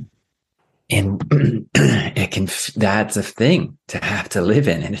 And that's a thing to have to live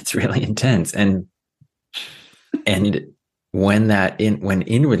in, and it's really intense. And when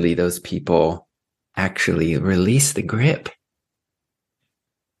inwardly those people actually release the grip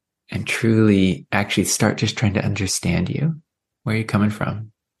and truly actually start just trying to understand you, where you're coming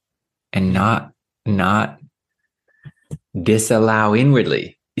from, and not disallow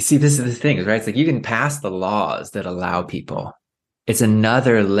inwardly. You see, this is the thing, right? It's like you can pass the laws that allow people. It's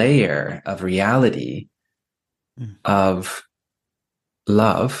another layer of reality of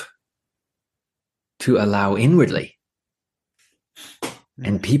love to allow inwardly.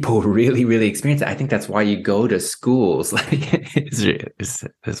 And people really, really experience it. I think that's why you go to schools. Like,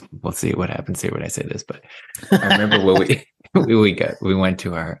 we'll see what happens here when I say this. But I remember when we went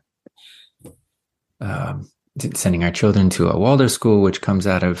to our sending our children to a Waldorf school, which comes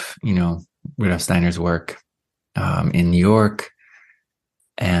out of Rudolf Steiner's work in New York.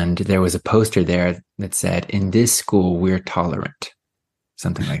 And there was a poster there that said, "In this school, we're tolerant,"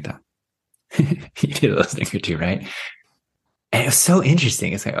 something like that. You did a listening or two, right? And it was so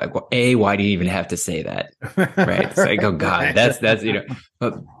interesting. It's like, well, A, why do you even have to say that? Right? It's like, oh God, that's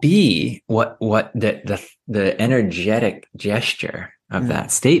But B, what the energetic gesture of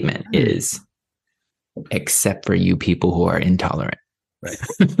that statement is, except for you people who are intolerant. Right.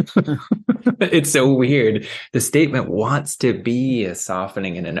 It's so weird. The statement wants to be a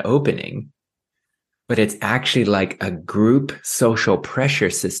softening and an opening, but it's actually like a group social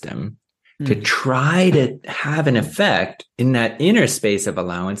pressure system to try to have an effect in that inner space of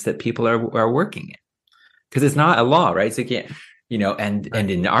allowance that people are working in. Because it's not a law, right? So you can't, and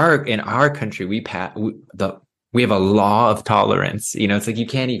in our country, we have a law of tolerance. It's like you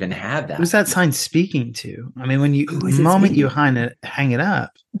can't even have that. Who's that sign speaking to? I mean, the moment you hang it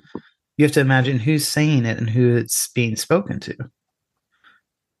up, you have to imagine who's saying it and who it's being spoken to.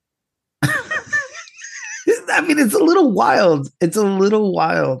 I mean, it's a little wild.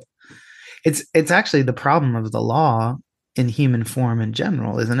 It's actually the problem of the law in human form in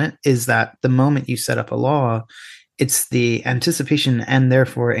general, isn't it? Is that the moment you set up a law, it's the anticipation and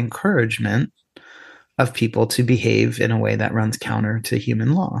therefore encouragement of people to behave in a way that runs counter to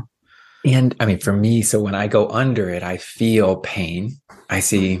human law. And I mean, for me, so when I go under it, I feel pain. I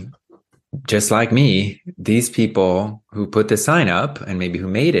see, just like me, these people who put the sign up and maybe who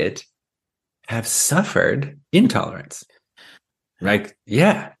made it have suffered intolerance. Like,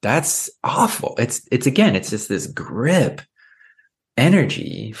 yeah, that's awful. It's again, it's just this grip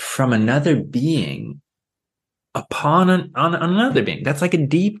energy from another being upon on another being. That's like a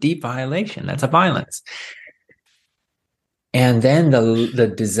deep, deep violation. That's a violence. And then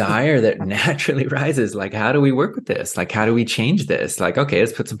the desire that naturally rises, like, how do we work with this? Like, how do we change this? Like, okay,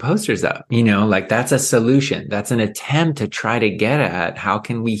 let's put some posters up, like that's a solution. That's an attempt to try to get at how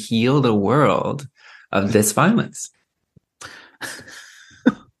can we heal the world of this violence?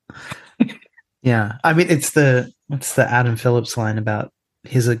 Yeah. I mean, what's the Adam Phillips line about?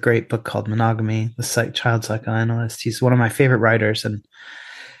 He has a great book called Monogamy, the child psychoanalyst. He's one of my favorite writers, and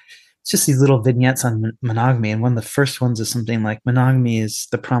it's just these little vignettes on monogamy. And one of the first ones is something like, monogamy is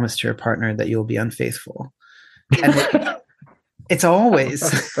the promise to your partner that you'll be unfaithful. And it's always,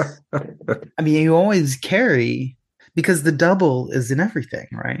 I mean, you always carry, because the double is in everything,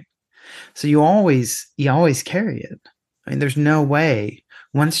 right? So you always carry it. I mean, there's no way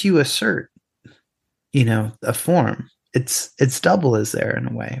once you assert, a form, it's double is there in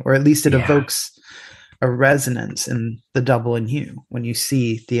a way, or at least it evokes a resonance in the double in you when you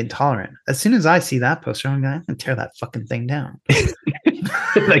see the intolerant. As soon as I see that poster, I'm going to tear that fucking thing down.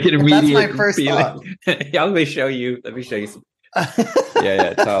 Like an immediate. That's my first thought. Yeah, let me show you some.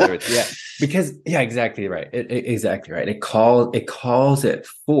 Tolerance. Yeah, because exactly right. Exactly right. It calls it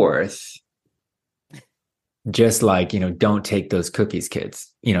forth. Just like, don't take those cookies,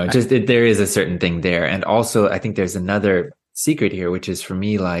 kids. Right. There is a certain thing there. And also, I think there's another secret here, which is for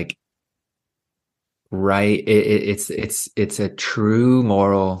me, like, right, it's a true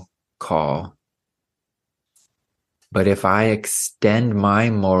moral call. But if I extend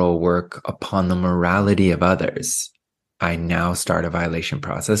my moral work upon the morality of others, I now start a violation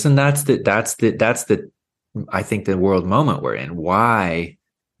process. And that's the I think the world moment we're in. Why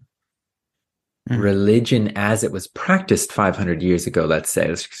religion as it was practiced 500 years ago, let's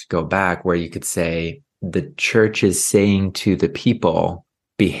go back, where you could say the church is saying to the people,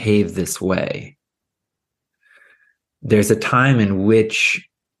 behave this way. There's a time in which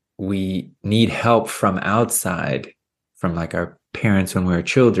we need help from outside, from like our parents when we were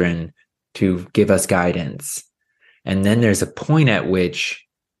children, to give us guidance. And then there's a point at which,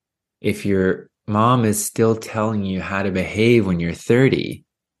 if your mom is still telling you how to behave when you're 30,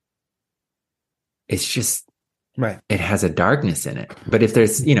 it's just right. It has a darkness in it. But if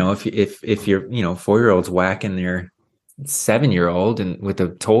there's, if you're, 4-year-olds whacking their 7-year-old and with a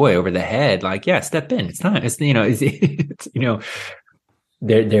toy over the head, like, step in. It's time. It's,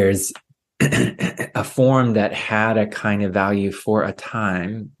 there's a form that had a kind of value for a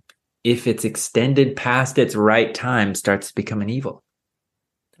time. If it's extended past its right time, starts to become an evil.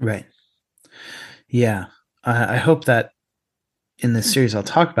 Right. Yeah. I hope that in this series I'll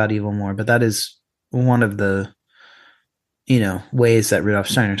talk about evil more, but that is one of the, ways that Rudolf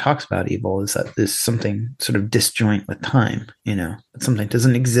Steiner talks about evil, is that there's something sort of disjoint with time, that something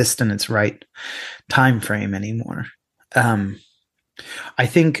doesn't exist in its right time frame anymore. I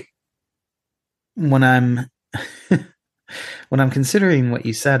think when I'm considering what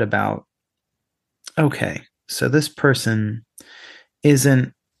you said about, okay, so this person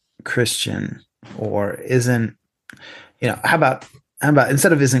isn't Christian, or isn't, how about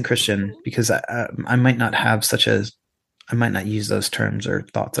instead of isn't Christian, because I might not have I might not use those terms or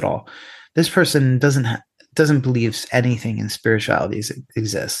thoughts at all. This person doesn't believe anything in spirituality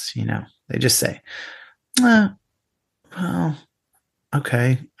exists. They just say, well,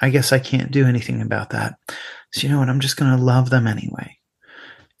 okay, I guess I can't do anything about that. So you know what? I'm just going to love them anyway.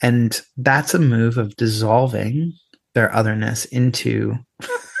 And that's a move of dissolving their otherness into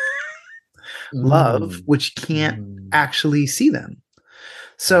love, which can't actually see them.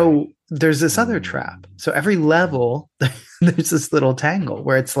 So there's this other trap. So every level, there's this little tangle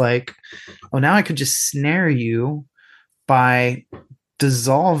where it's like, oh, now I could just snare you by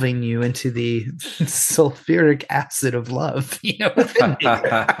dissolving you into the sulfuric acid of love,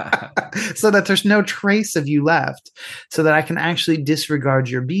 so that there's no trace of you left, so that I can actually disregard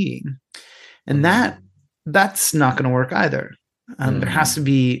your being. And that's not going to work either. There has to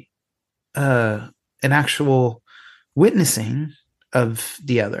be an actual witnessing of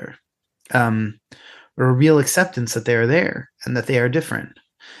the other, or a real acceptance that they are there and that they are different.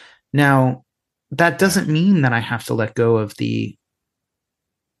 Now, that doesn't mean that I have to let go of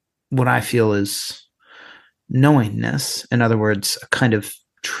what I feel is knowingness. In other words, a kind of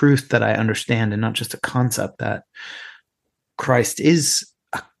truth that I understand, and not just a concept that Christ is,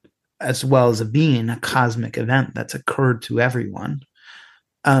 as well as a being, a cosmic event that's occurred to everyone.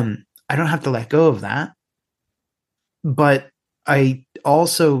 I don't have to let go of that, but I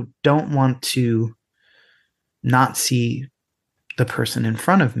also don't want to not see the person in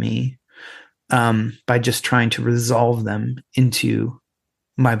front of me by just trying to resolve them into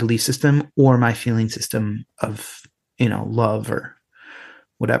my belief system or my feeling system of, love or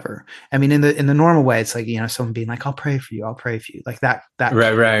whatever. I mean, in the normal way, it's like, someone being like, I'll pray for you, like that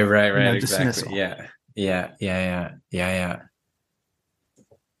Right. dismissal. Exactly. Yeah.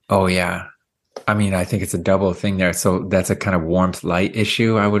 Oh yeah. I mean, I think it's a double thing there. So that's a kind of warmth light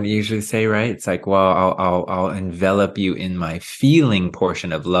issue, I would usually say, right? It's like, well, I'll envelop you in my feeling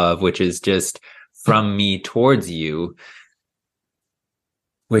portion of love, which is just from me towards you,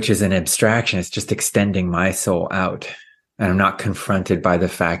 which is an abstraction. It's just extending my soul out. And I'm not confronted by the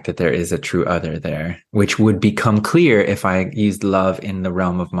fact that there is a true other there, which would become clear if I used love in the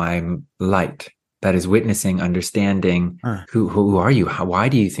realm of my light. That is witnessing, understanding, who are you? Why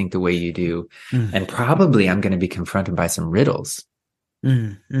do you think the way you do? And probably I'm going to be confronted by some riddles,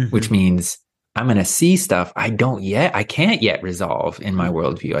 which means I'm going to see stuff I can't yet resolve in my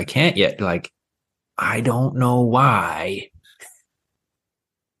worldview. I can't yet, I don't know why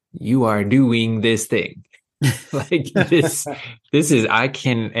you are doing this thing. This is,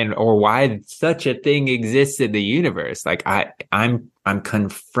 or why such a thing exists in the universe. I'm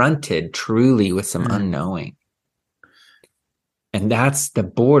confronted truly with some unknowing. And that's the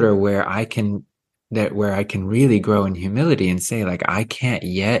border where I can really grow in humility and say, I can't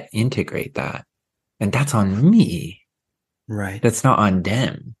yet integrate that. And that's on me. Right. That's not on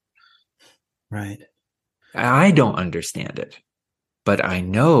them. Right. I don't understand it. But I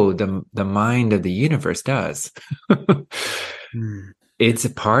know the mind of the universe does. It's a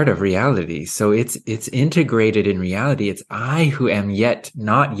part of reality. So it's integrated in reality. It's I who am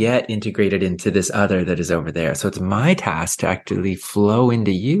not yet integrated into this other that is over there. So it's my task to actually flow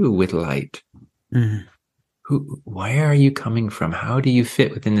into you with light. Where are you coming from? How do you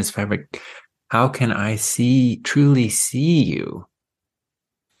fit within this fabric? How can I truly see you?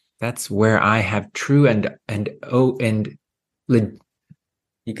 That's where I have true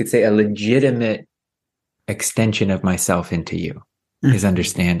you could say a legitimate extension of myself into you is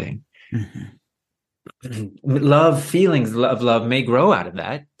understanding. Feelings of love may grow out of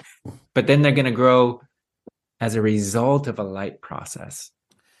that, but then they're going to grow as a result of a light process.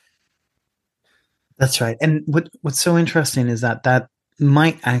 That's right. And what's so interesting is that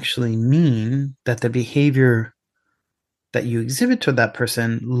might actually mean that the behavior that you exhibit toward that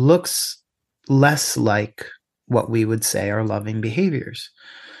person looks less like what we would say are loving behaviors.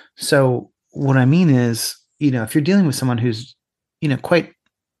 So what I mean is, if you're dealing with someone who's, quite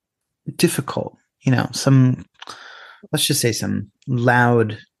difficult, let's just say some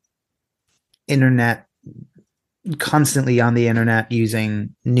loud internet, constantly on the internet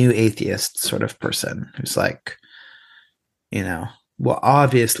using new atheist sort of person who's like, well,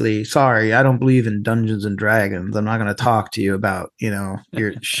 obviously, sorry, I don't believe in Dungeons and Dragons. I'm not going to talk to you about,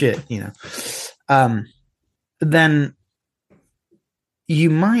 your shit, then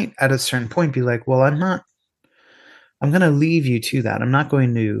you might at a certain point be like, well, I'm going to leave you to that. I'm not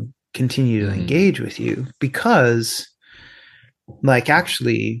going to continue to engage with you because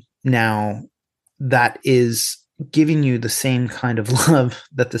actually now that is giving you the same kind of love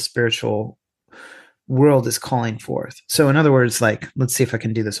that the spiritual world is calling forth. So in other words, let's see if I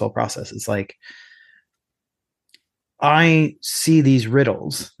can do this whole process. It's like, I see these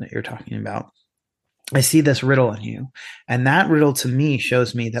riddles that you're talking about. I see this riddle in you. And that riddle to me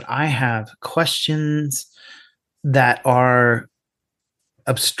shows me that I have questions that are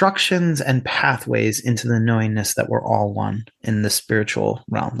obstructions and pathways into the knowingness that we're all one in the spiritual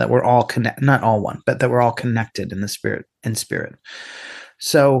realm, that we're all not all one, but that we're all connected in the spirit.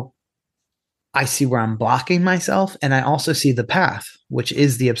 So I see where I'm blocking myself, and I also see the path, which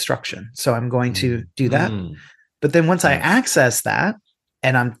is the obstruction. So I'm going to do that. But then once I access that,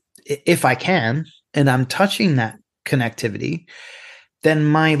 and if I can, and I'm touching that connectivity, then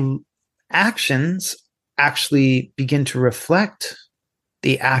my actions actually begin to reflect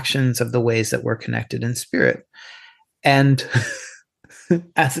the actions of the ways that we're connected in spirit. And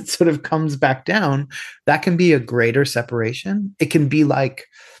as it sort of comes back down, that can be a greater separation. It can be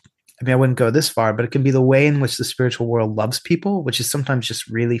I wouldn't go this far, but it can be the way in which the spiritual world loves people, which is sometimes just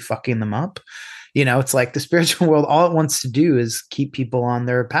really fucking them up. It's like the spiritual world, all it wants to do is keep people on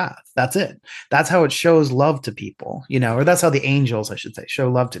their path. That's it. That's how it shows love to people, or that's how the angels, I should say,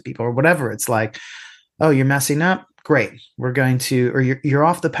 show love to people or whatever. It's like, oh, you're messing up. Great. We're going to, or you're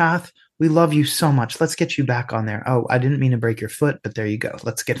off the path. We love you so much. Let's get you back on there. Oh, I didn't mean to break your foot, but there you go.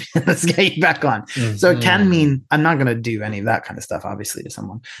 Let's get you back on. Mm-hmm. So it can mean, I'm not going to do any of that kind of stuff, obviously, to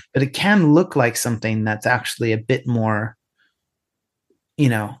someone, but it can look like something that's actually a bit more,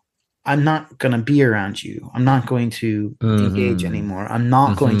 I'm not going to be around you. I'm not going to engage anymore. I'm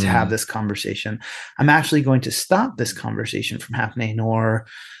not going to have this conversation. I'm actually going to stop this conversation from happening, or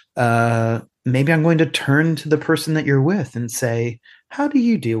maybe I'm going to turn to the person that you're with and say, how do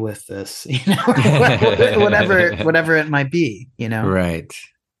you deal with this? Whatever it might be, Right.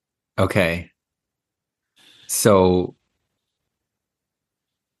 Okay. So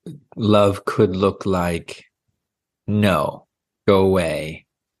love could look like, no, go away.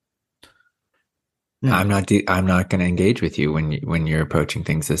 I'm not going to engage with you when you're approaching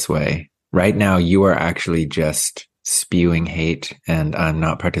things this way. Right now, you are actually just spewing hate, and I'm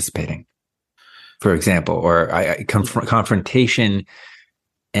not participating. For example, or confrontation,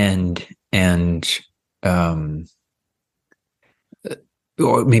 and or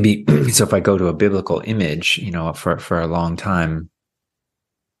maybe so. If I go to a biblical image, for a long time,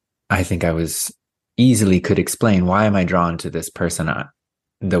 I think I easily could explain, why am I drawn to this person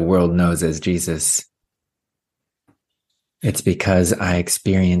the world knows as Jesus? It's because I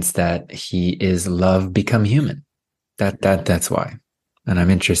experienced that he is love become human. That's why. And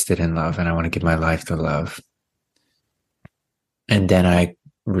I'm interested in love, and I want to give my life to love. And then I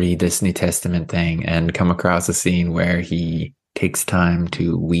read this New Testament thing and come across a scene where he takes time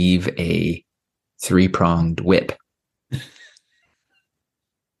to weave a 3-pronged whip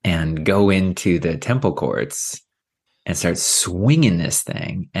and go into the temple courts and start swinging this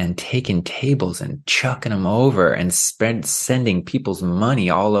thing and taking tables and chucking them over and sending people's money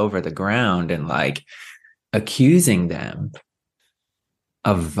all over the ground and like accusing them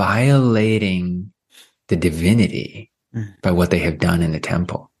of violating the divinity by what they have done in the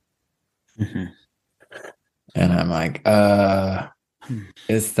temple. Mm-hmm. And I'm like,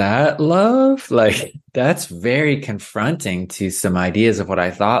 is that love? Like, that's very confronting to some ideas of what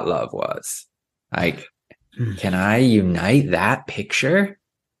I thought love was. Like, can I unite that picture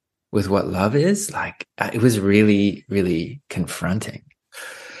with what love is? Like, it was really, really confronting.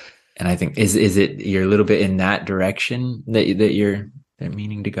 And I think, is it, you're a little bit in that direction that you're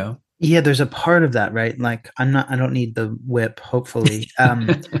meaning to go? Yeah, there's a part of that, right? Like, I don't need the whip, hopefully.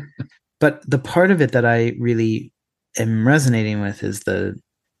 But the part of it that I really am resonating with is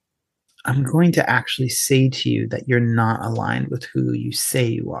I'm going to actually say to you that you're not aligned with who you say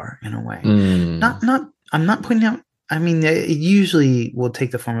you are, in a way. I'm not pointing out, I mean, it usually will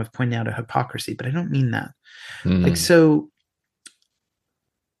take the form of pointing out a hypocrisy, but I don't mean that. Like, so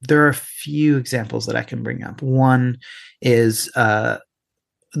there are a few examples that I can bring up. One is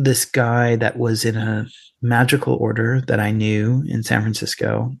this guy that was in a magical order that I knew in San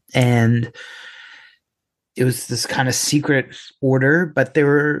Francisco. And it was this kind of secret order, but I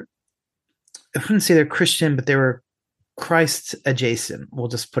wouldn't say they're Christian, but they were Christ adjacent. We'll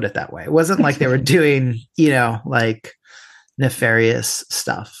just put it that way. It wasn't like they were doing, like nefarious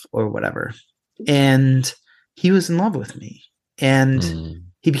stuff or whatever. And he was in love with me. And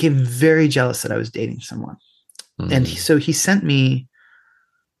he became very jealous that I was dating someone. And so he sent me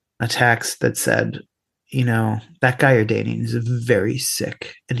a text that said, that guy you're dating is very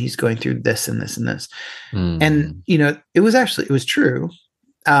sick and he's going through this and this and this. And, it was true.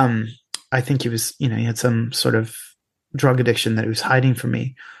 I think he was, he had some sort of drug addiction that he was hiding from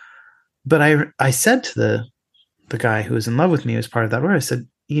me. But I said to the guy who was in love with me as part of that order, I said,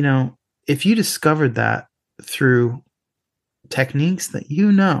 if you discovered that through techniques that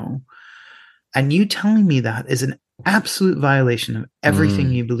and you telling me that is an absolute violation of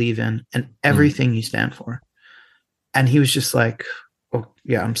everything you believe in and everything you stand for. And he was just like, oh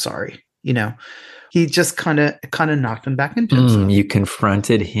yeah, I'm sorry. He just kind of knocked him back into himself. You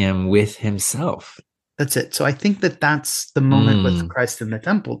confronted him with himself. That's it. So I think that's the moment with Christ in the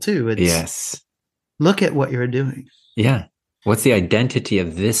temple too. It's, yes. Look at what you're doing. Yeah. What's the identity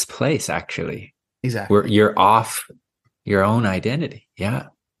of this place, actually? Exactly. You're off your own identity. Yeah.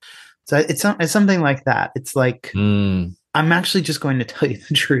 So it's something like that. It's like, I'm actually just going to tell you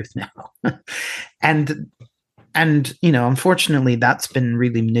the truth now. and unfortunately that's been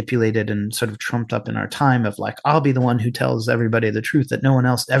really manipulated and sort of trumped up in our time of like, I'll be the one who tells everybody the truth that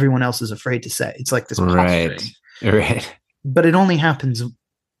everyone else is afraid to say. It's like this posturing. Right. But it only happens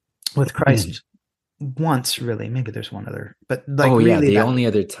with Christ once, really. Maybe there's one other, but like, really the only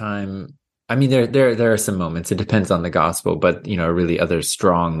other time I mean, there are some moments. It depends on the gospel, but a really other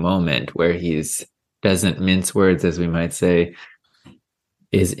strong moment where he's doesn't mince words, as we might say,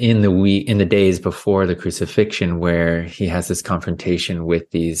 is in the days before the crucifixion, where he has this confrontation with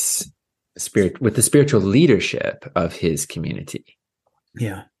the spiritual leadership of his community.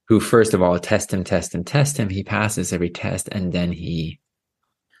 Yeah. Who first of all test him. He passes every test, and then he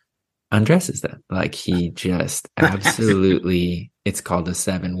undresses them. Like he just absolutely, it's called the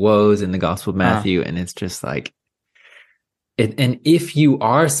 7 woes in the Gospel of Matthew. And it's just like, and if you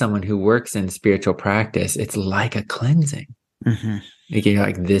are someone who works in spiritual practice, it's like a cleansing. Mm-hmm. Like you're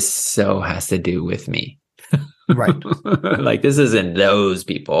like, this so has to do with me. Right. Like this isn't those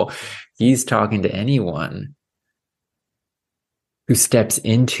people. He's talking to anyone who steps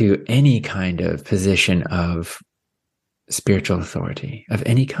into any kind of position of spiritual authority of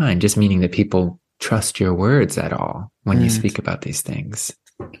any kind, just meaning that people trust your words at all when you speak about these things.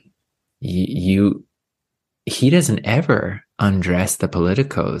 He doesn't ever undress the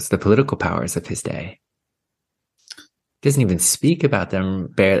political powers of his day. Doesn't even speak about them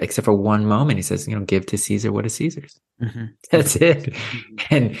barely, except for one moment. He says, give to Caesar what is Caesar's. Mm-hmm. That's it.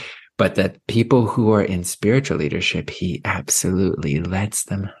 But that people who are in spiritual leadership, he absolutely lets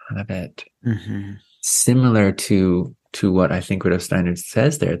them have it. Mm-hmm. Similar to what I think Rudolf Steiner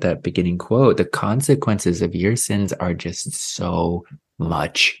says there, that beginning quote, the consequences of your sins are just so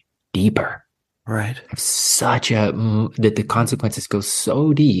much deeper. Right. That the consequences go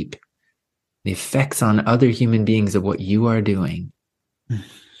so deep. The effects on other human beings of what you are doing.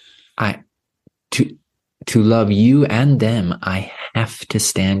 To love you and them, I have to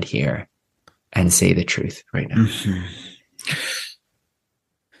stand here and say the truth right now. Mm-hmm.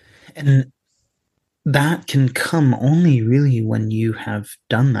 And that can come only really when you have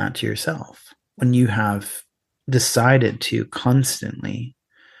done that to yourself, when you have decided to constantly,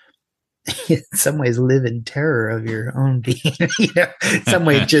 in some ways, live in terror of your own being, in some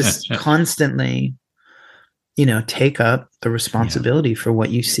way, just constantly, take up the responsibility for what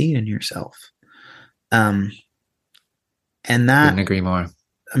you see in yourself. And that, couldn't agree more.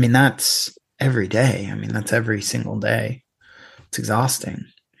 I mean, that's every day. I mean, that's every single day. It's exhausting,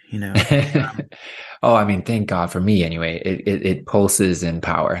 Oh, I mean, thank God for me anyway. It pulses in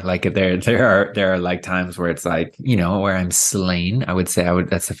power. Like there are like times where it's like, where I'm slain. I would say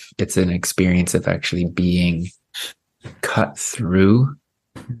it's an experience of actually being cut through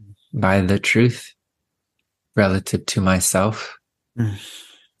by the truth relative to myself. Mm.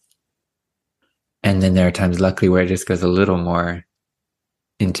 And then there are times, luckily, where it just goes a little more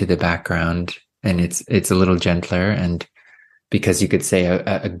into the background, and it's a little gentler. And because you could say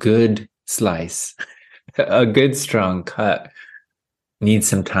a good slice, a good strong cut needs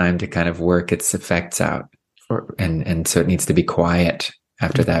some time to kind of work its effects out, and so it needs to be quiet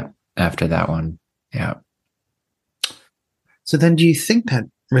after that one. Yeah. So then, do you think that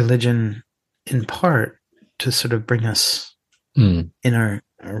religion, in part, to sort of bring us in our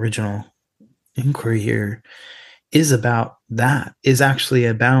original inquiry here, is actually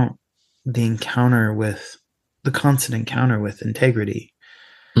about the constant encounter with integrity?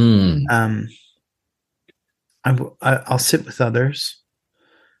 I'll sit with others.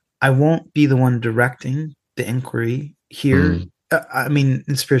 I won't be the one directing the inquiry here. I mean,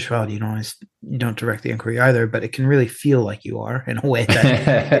 in spirituality, you don't direct the inquiry either, but it can really feel like you are, in a way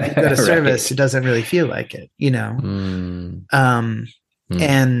that if you go to service, right, it doesn't really feel like it,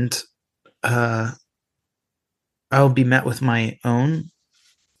 And I'll be met with my own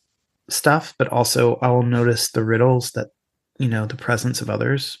stuff, but also I will notice the riddles that, the presence of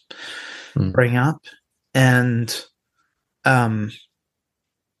others bring up. And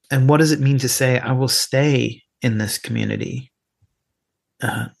what does it mean to say, I will stay in this community,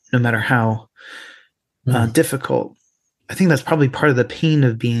 no matter how difficult? I think that's probably part of the pain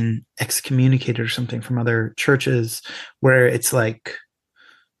of being excommunicated or something from other churches, where it's like,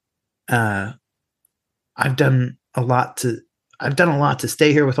 I've done a lot to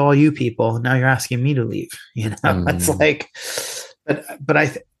stay here with all you people. Now you're asking me to leave. It's like, but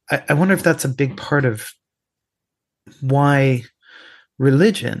I wonder if that's a big part of why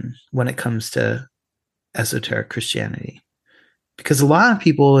religion, when it comes to esoteric Christianity, because a lot of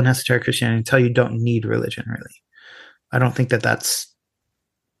people in esoteric Christianity tell you don't need religion, really. I don't think that that's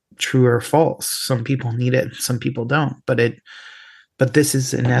true or false. Some people need it, some people don't. But this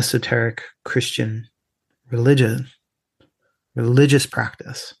is an esoteric Christian religious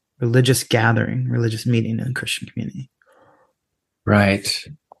practice, religious gathering, religious meeting in a Christian community. Right.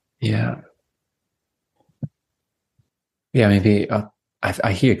 Yeah. Yeah, maybe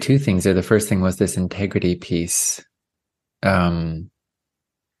I hear two things there. The first thing was this integrity piece.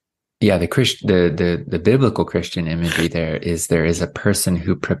 Yeah, the biblical Christian imagery there is a person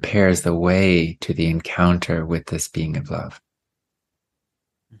who prepares the way to the encounter with this being of love.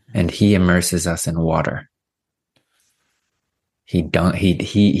 And he immerses us in water. He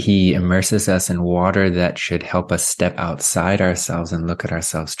immerses us in water that should help us step outside ourselves and look at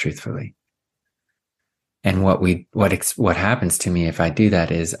ourselves truthfully. And what happens to me if I do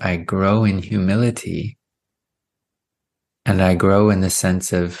that is I grow in humility, and I grow in the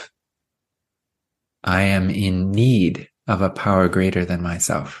sense of I am in need of a power greater than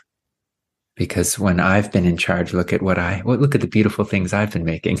myself. Because when I've been in charge, look at look at the beautiful things I've been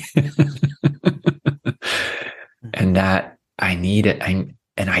making. And that I need it. And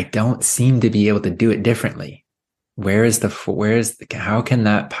I don't seem to be able to do it differently. How can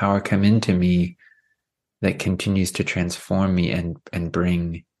that power come into me that continues to transform me and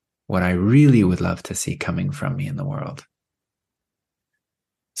bring what I really would love to see coming from me in the world?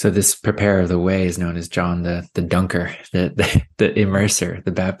 So this preparer of the way is known as John the dunker, the immerser,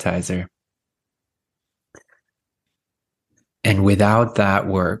 the baptizer. And without that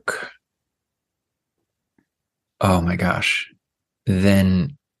work, oh my gosh,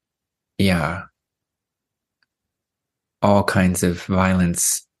 then yeah, all kinds of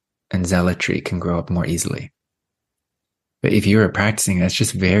violence and zealotry can grow up more easily. But if you're practicing, that's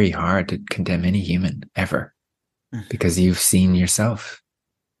just very hard to condemn any human ever, because you've seen yourself.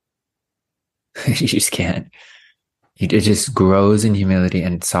 You just can't. It just grows in humility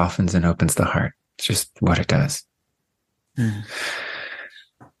and softens and opens the heart. It's just what it does. And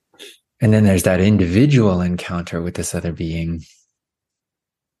then there's that individual encounter with this other being.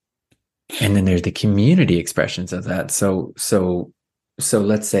 And then there's the community expressions of that. So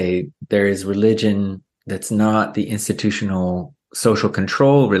let's say there is religion that's not the institutional social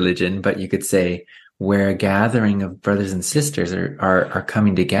control religion, but you could say where a gathering of brothers and sisters are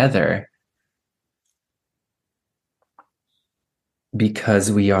coming together because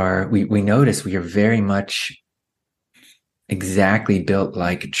we notice we are very much exactly built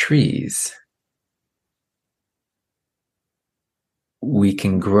like trees. We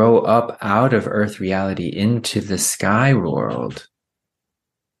can grow up out of earth reality into the sky world,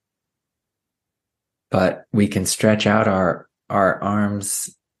 but we can stretch out our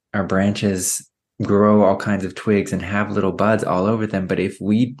arms, our branches, grow all kinds of twigs and have little buds all over them. But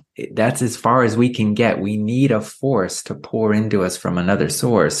that's as far as we can get. We need a force to pour into us from another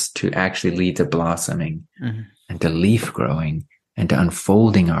source to actually lead to blossoming and to leaf growing and to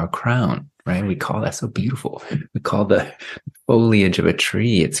unfolding our crown, right? We call that so beautiful. We call the foliage of a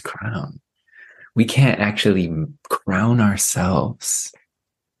tree its crown. We can't actually crown ourselves.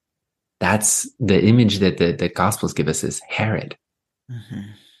 That's the image that the Gospels give us is Herod.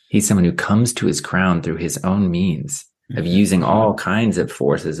 He's someone who comes to his crown through his own means of using all kinds of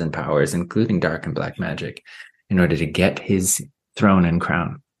forces and powers, including dark and black magic, in order to get his throne and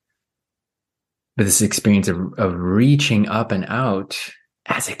crown. But this experience of reaching up and out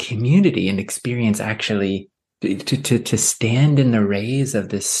as a community and experience actually to stand in the rays of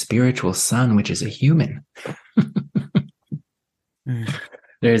this spiritual sun, which is a human.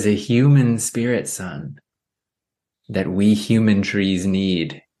 There's a human spirit sun that we human trees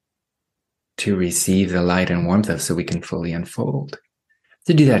need to receive the light and warmth of so we can fully unfold.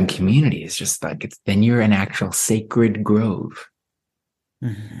 To do that in community is just like, then you're an actual sacred grove.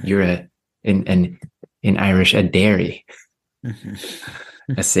 You're in Irish, a dairy,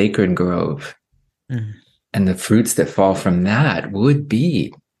 a sacred grove. And the fruits that fall from that would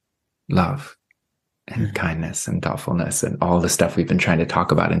be love and kindness and thoughtfulness and all the stuff we've been trying to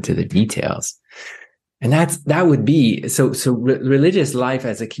talk about into the details. And that would be, so religious life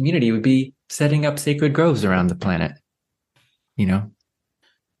as a community would be setting up sacred groves around the planet, and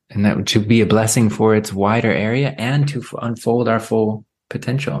that should be a blessing for its wider area and to unfold our full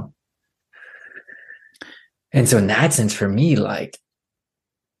potential. And so in that sense, for me, like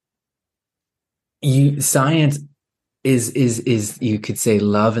science is you could say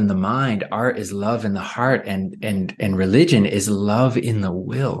love in the mind, art is love in the heart, and religion is love in the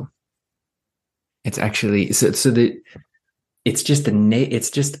will. It's actually it's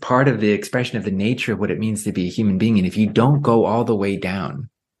just part of the expression of the nature of what it means to be a human being. And if you don't go all the way down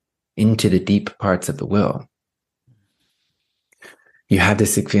into the deep parts of the will, you have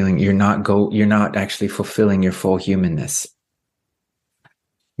this feeling you're not actually fulfilling your full humanness.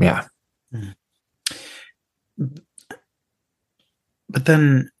 Yeah. But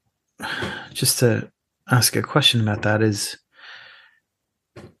then, just to ask a question about that is,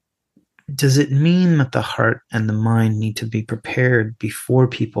 does it mean that the heart and the mind need to be prepared before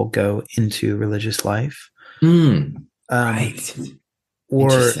people go into religious life? Right.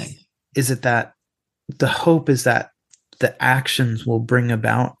 Or is it that the hope is that the actions will bring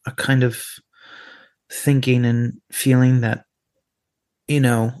about a kind of thinking and feeling that,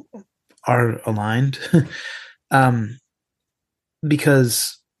 are aligned. um,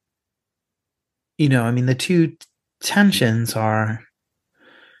 because, the two tensions are,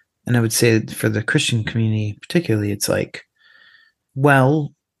 and I would say for the Christian community particularly, it's like,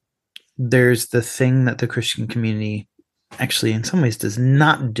 well, there's the thing that the Christian community actually in some ways does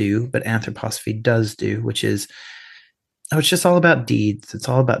not do, but anthroposophy does do, which is, it's just all about deeds. It's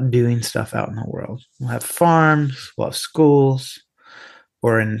all about doing stuff out in the world. We'll have farms, we'll have schools,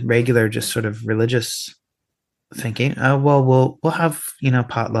 or in regular, just sort of religious thinking, we'll have,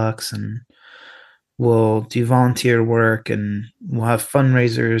 potlucks, and we'll do volunteer work, and we'll have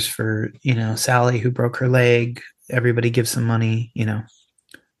fundraisers for, Sally who broke her leg. Everybody gives some money,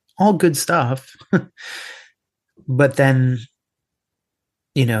 all good stuff. But then,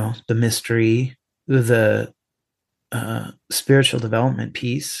 the mystery, the spiritual development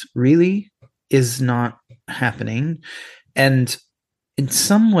piece really is not happening. And in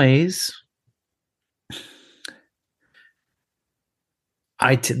some ways,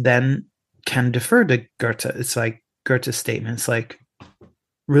 I then can defer to Goethe. It's like Goethe's statements, like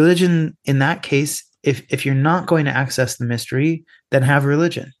religion in that case, if you're not going to access the mystery, then have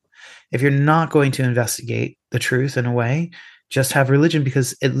religion. If you're not going to investigate the truth in a way, just have religion,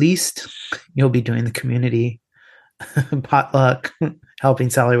 because at least you'll be doing the community potluck, helping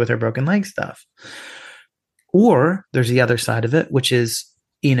Sally with her broken leg stuff. Or there's the other side of it, which is,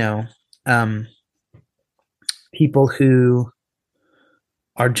 people who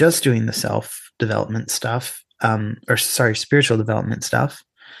are just doing the self-development stuff, spiritual development stuff,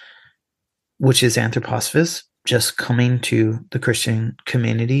 which is anthroposophists, just coming to the Christian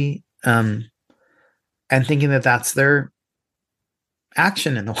community, and thinking that that's their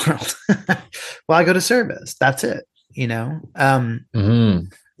action in the world. Well, I go to service. That's it. In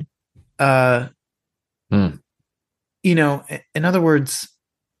other words,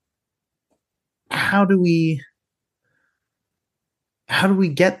 how do we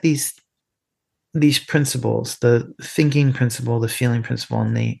get these principles, the thinking principle, the feeling principle,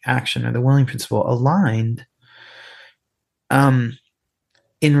 and the action or the willing principle aligned,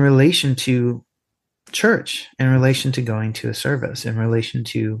 in relation to church, in relation to going to a service, in relation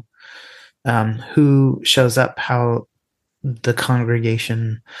to who shows up, how the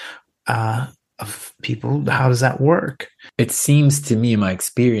congregation of people, how does that work? It seems to me in my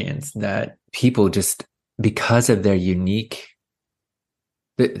experience that people just, because of their unique,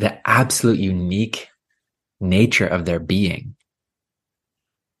 the absolute unique nature of their being,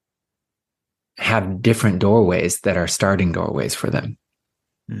 have different doorways that are starting doorways for them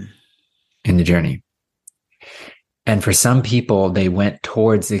in the journey. And for some people, they went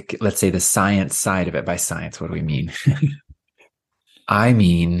towards, let's say, the science side of it. By science, what do we mean? I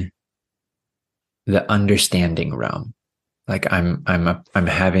mean the understanding realm. Like I'm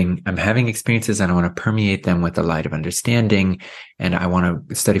having experiences, and I want to permeate them with the light of understanding. And I want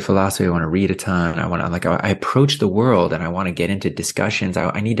to study philosophy. I want to read a ton. I approach the world, and I want to get into discussions.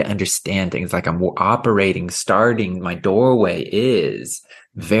 I need to understand things. Like I'm starting, my doorway is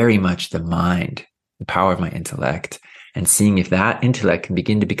very much the mind, the power of my intellect, and seeing if that intellect can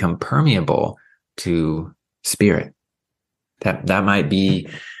begin to become permeable to spirit. That might be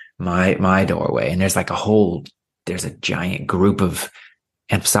my doorway. And there's a giant group of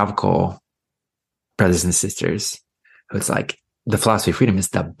anthroposophical brothers and sisters who it's like the philosophy of freedom is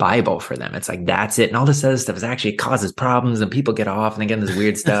the Bible for them. It's like, that's it. And all this other stuff is actually causes problems, and people get off and they get into this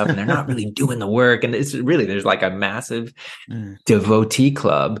weird stuff, and they're not really doing the work. And it's really, there's like a massive devotee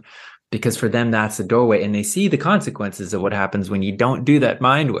club, because for them, that's the doorway. And they see the consequences of what happens when you don't do that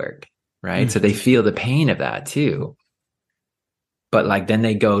mind work, right? So they feel the pain of that too. But like, then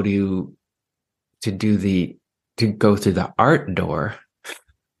they go to go through the art door.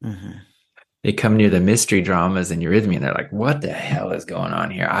 They come near the mystery dramas and eurythmy, and they're like, what the hell is going on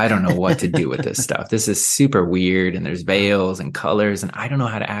here? I don't know what to do with this stuff. This is super weird. And there's veils and colors, and I don't know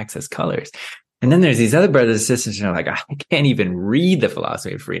how to access colors. And then there's these other brothers and sisters who are like, I can't even read the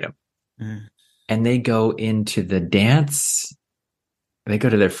philosophy of freedom. And they go into the dance. They go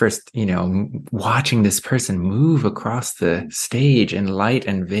to their first, watching this person move across the stage in light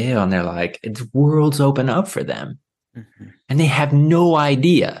and veil. And they're like, it's worlds open up for them. And they have no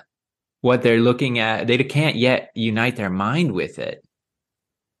idea what they're looking at. They can't yet unite their mind with it.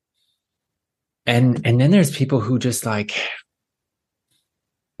 And then there's people who just like,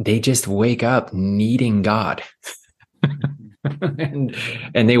 they just wake up needing God. and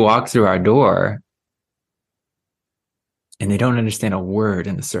they walk through our door. and they don't understand a word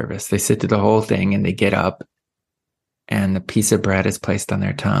in the service. They sit through the whole thing and they get up and the piece of bread is placed on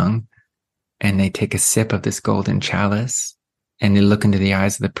their tongue and they take a sip of this golden chalice and they look into the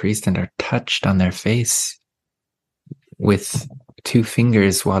eyes of the priest and are touched on their face with 2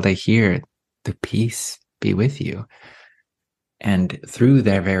 fingers while they hear the peace be with you. And through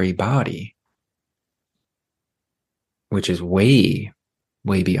their very body, which is way,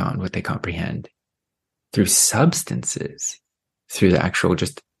 way beyond what they comprehend, through substances, through the actual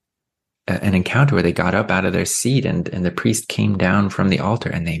just an encounter where they got up out of their seat and the priest came down from the altar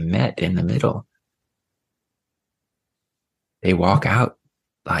and they met in the middle. They walk out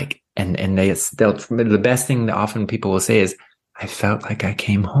like, and they'll, the best thing that often people will say is, I felt like I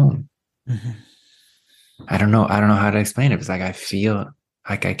came home. Mm-hmm. I don't know how to explain it. It's like, I feel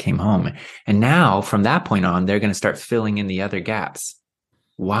like I came home. And now from that point on, they're going to start filling in the other gaps.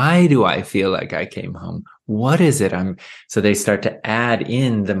 Why do I feel like I came home? What is it? So they start to add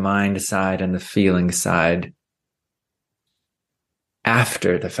in the mind side and the feeling side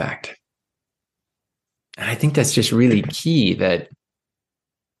after the fact. And I think that's just really key that,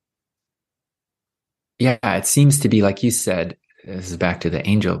 yeah, it seems to be, like you said, this is back to the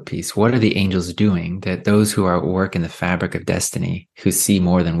angel piece. What are the angels doing? That those who are at work in the fabric of destiny, who see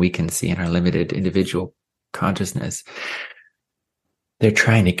more than we can see in our limited individual consciousness, they're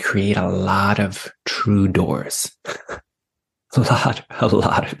trying to create a lot of true doors. a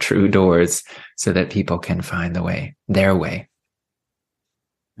lot of true doors so that people can find the way, their way.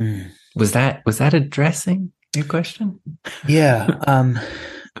 Mm. Was that addressing your question? Yeah.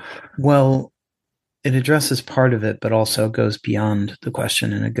 Well, it addresses part of it, but also goes beyond the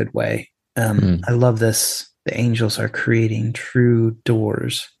question in a good way. I love this. The angels are creating true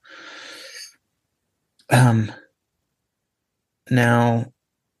doors. Now,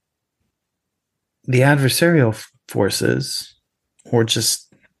 the adversarial forces, or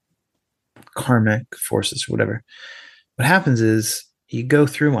just karmic forces, or whatever, what happens is you go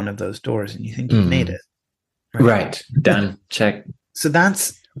through one of those doors and you think you've made it. Right. Done. Check. So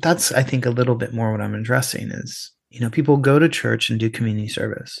that's I think a little bit more what I'm addressing is, people go to church and do community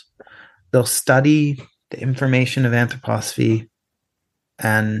service. They'll study the information of anthroposophy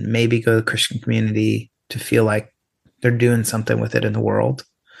and maybe go to the Christian community to feel like they're doing something with it in the world,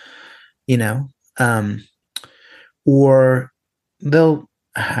 or they'll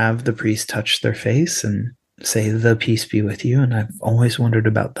have the priest touch their face and say, "The peace be with you." And I've always wondered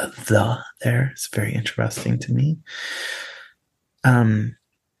about the there. It's very interesting to me. And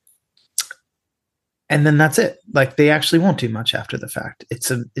then that's it. Like, they actually won't do much after the fact. It's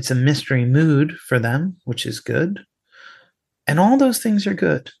a mystery mood for them, which is good. And all those things are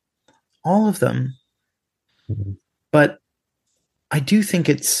good. All of them. Mm-hmm. But I do think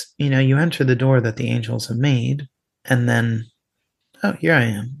it's, you enter the door that the angels have made, and then, oh, here I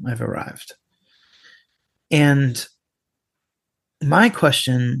am. I've arrived. And my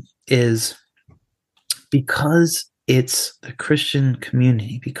question is, because it's the Christian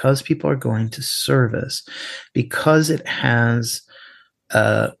community, because people are going to service, because it has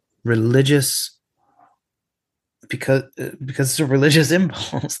a religious, because it's a religious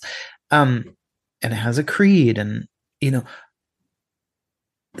impulse, and it has a creed, and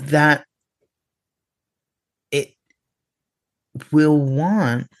that it will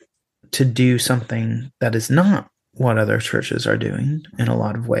want to do something that is not what other churches are doing in a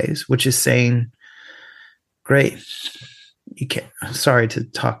lot of ways, which is saying, great, you can't, sorry to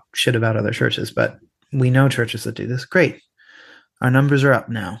talk shit about other churches, but we know churches that do this. Great. Our numbers are up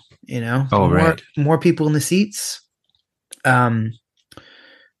now, more people in the seats.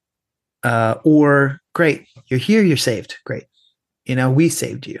 Or great, you're here, you're saved. Great. We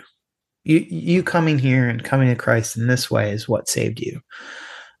saved you. You coming here and coming to Christ in this way is what saved you.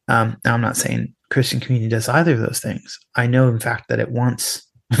 Now, I'm not saying Christian community does either of those things. I know, in fact, that it wants,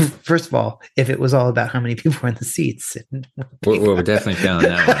 first of all, if it was all about how many people were in the seats, we're definitely feeling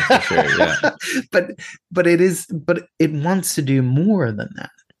that one for sure. Yeah. But it wants to do more than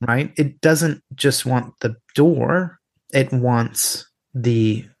that, right? It doesn't just want the door. It wants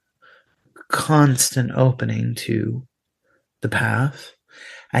the constant opening to the path,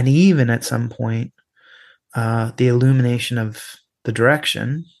 and even at some point, the illumination of the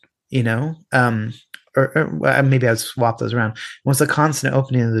direction, or maybe I'll swap those around. Once the constant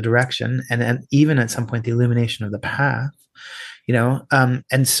opening of the direction, and even at some point the illumination of the path,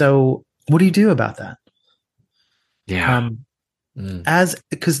 and so what do you do about that? Yeah.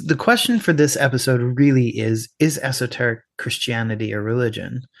 Because the question for this episode really is esoteric Christianity a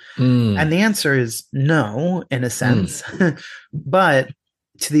religion? And the answer is no, in a sense. But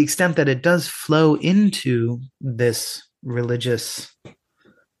to the extent that it does flow into this religious,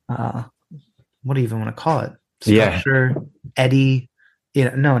 what do you even want to call it? Yeah. Structure, eddy.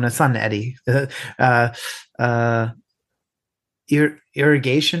 No, it's not an eddy.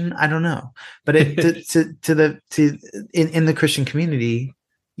 Irrigation. I don't know, but in the Christian community,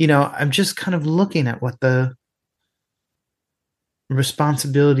 I'm just kind of looking at what the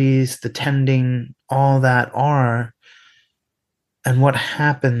responsibilities, the tending, all that are, and what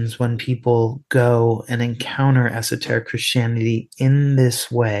happens when people go and encounter esoteric Christianity in this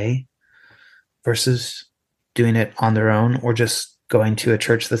way versus doing it on their own or just going to a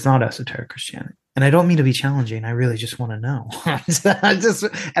church that's not esoteric Christianity. And I don't mean to be challenging. I really just want to know.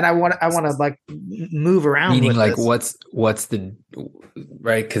 I want to like move around. Meaning, with like, this. what's the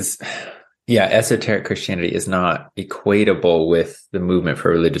right? Because esoteric Christianity is not equatable with the movement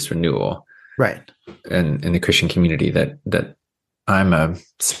for religious renewal, right? And in the Christian community that I'm a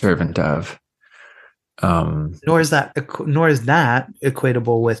servant of. Nor is that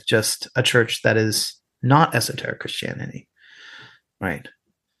equatable with just a church that is not esoteric Christianity, right?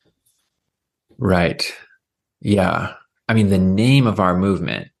 Right. Yeah. I mean, the name of our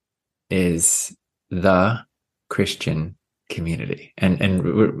movement is the Christian community. And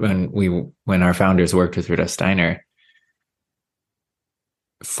when our founders worked with Rudolf Steiner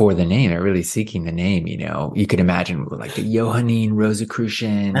for the name, they're really seeking the name, you could imagine like the Johannine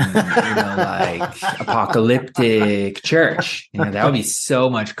Rosicrucian, like apocalyptic church, that would be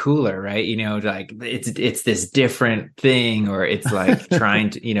so much cooler, right? Like it's this different thing, or it's like trying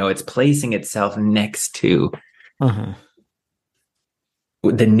to, it's placing itself next to the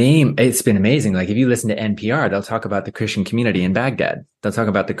name. It's been amazing. Like if you listen to NPR, they'll talk about the Christian community in Baghdad. They'll talk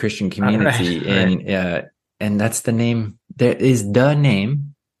about the Christian community and that's the name. There is the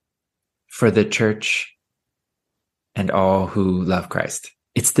name for the church and all who love Christ.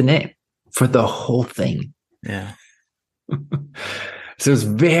 It's the name for the whole thing. Yeah. So it's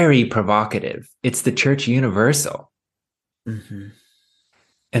very provocative. It's the church universal. Mm-hmm.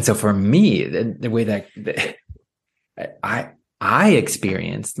 And so for me, the way that I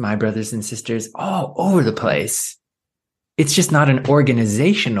experienced my brothers and sisters all over the place. It's just not an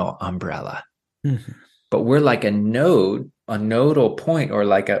organizational umbrella, but we're like a nodal point, or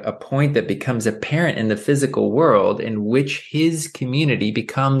like a point that becomes apparent in the physical world, in which his community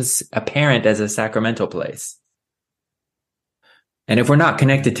becomes apparent as a sacramental place. And if we're not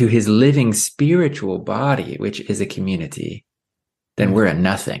connected to his living spiritual body, which is a community, then we're a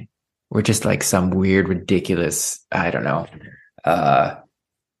nothing. We're just like some weird, ridiculous, I don't know. The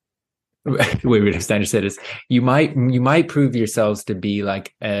way Rudolf Steiner said is, you might prove yourselves to be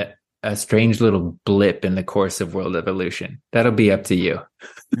like a strange little blip in the course of world evolution. That'll be up to you.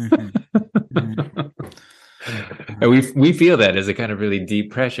 And we feel that as a kind of really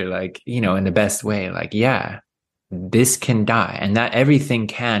deep pressure, like, in the best way, like, yeah, this can die, and that everything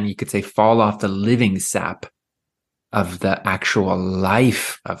can, you could say, fall off the living sap of the actual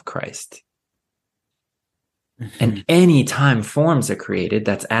life of Christ. And any time forms are created,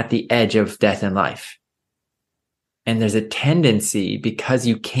 that's at the edge of death and life. And there's a tendency, because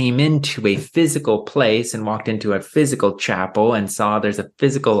you came into a physical place and walked into a physical chapel and saw there's a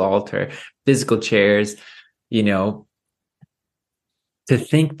physical altar, physical chairs, to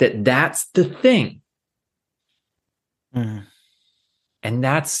think that that's the thing. And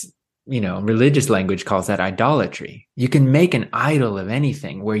that's, religious language calls that idolatry. You can make an idol of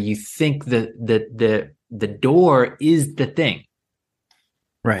anything, where you think that the door is the thing.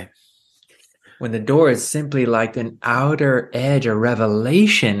 Right. When the door is simply like an outer edge, a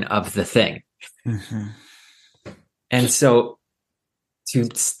revelation of the thing. And so to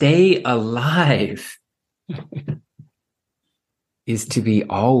stay alive is to be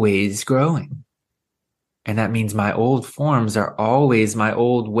always growing. And that means my old forms are always my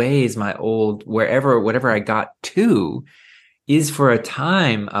old ways, my old whatever I got to is for a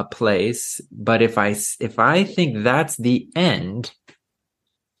time, a place. But if I think that's the end,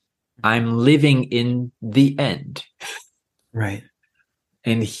 I'm living in the end. Right.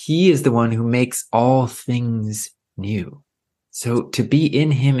 And he is the one who makes all things new. So to be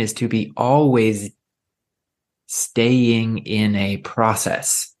in him is to be always staying in a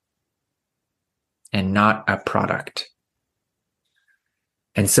process and not a product.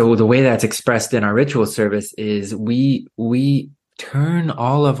 And so the way that's expressed in our ritual service is we turn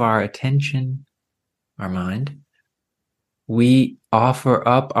all of our attention, our mind, we offer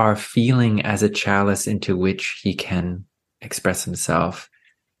up our feeling as a chalice into which he can express himself.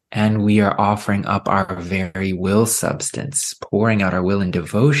 And we are offering up our very will substance, pouring out our will in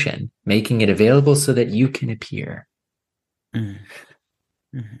devotion, making it available so that you can appear. And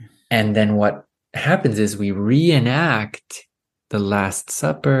then what happens is we reenact the Last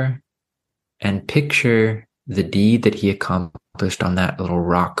Supper and picture the deed that he accomplished on that little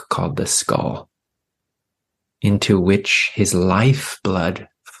rock called the skull, into which his lifeblood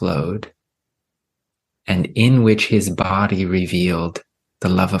flowed and in which his body revealed the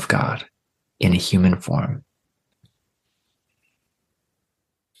love of God in a human form.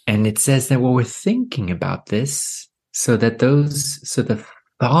 And it says that we're thinking about this so that the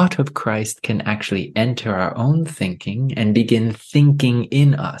thought of Christ can actually enter our own thinking and begin thinking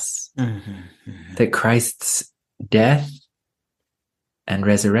in us. That Christ's death and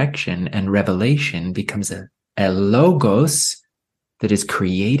resurrection and revelation becomes a logos that is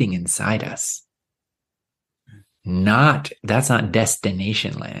creating inside us. That's not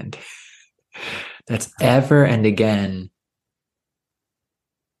destination land. That's ever and again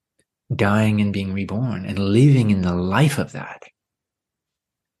dying and being reborn and living in the life of that.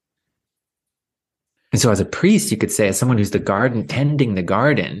 And so as a priest, you could say, as someone who's tending the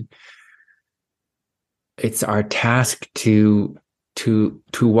garden, it's our task to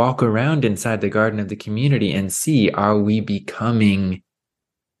walk around inside the garden of the community and see, are we becoming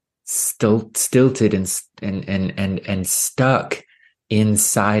stilted and stuck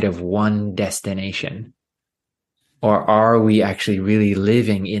inside of one destination? Or are we actually really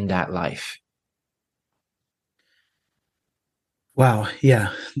living in that life? Wow.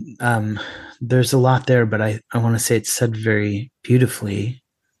 Yeah. There's a lot there, but I want to say it's said very beautifully.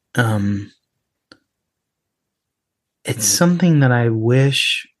 It's something that I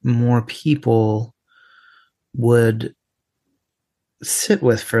wish more people would sit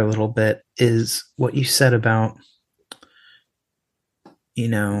with for a little bit, is what you said about,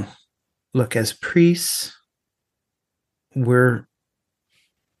 look, as priests, I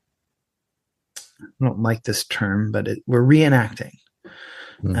don't like this term, but we're reenacting.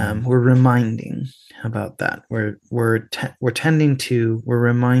 We're reminding about that. We're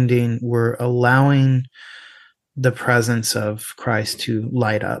allowing the presence of Christ to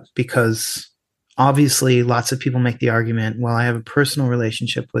light up, because obviously lots of people make the argument, well, I have a personal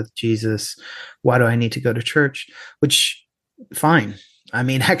relationship with Jesus. Why do I need to go to church? Which, fine. I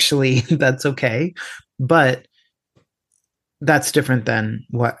mean, actually, that's okay. But that's different than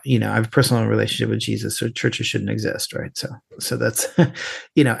what, I have a personal relationship with Jesus, so churches shouldn't exist, right? So that's, and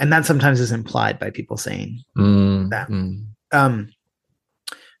that sometimes is implied by people saying that.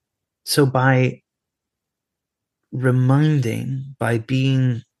 So by reminding, by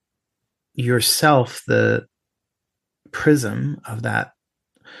being yourself the prism of that,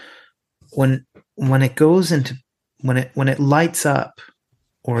 when it goes into, when it lights up,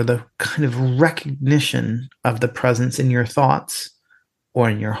 or the kind of recognition of the presence in your thoughts or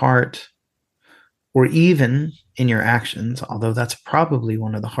in your heart or even in your actions, although that's probably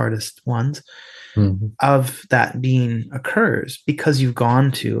one of the hardest ones, of that being occurs because you've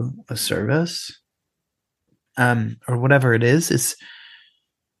gone to a service or whatever it is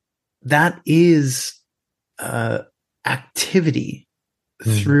that is activity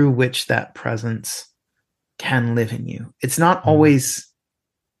through which that presence can live in you. It's not always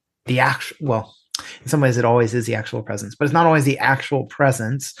the actual, well, in some ways it always is the actual presence, but it's not always the actual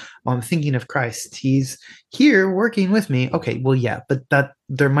presence. I'm thinking of Christ. He's here working with me. Okay, well, yeah, but that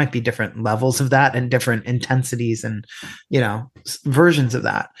there might be different levels of that and different intensities and, versions of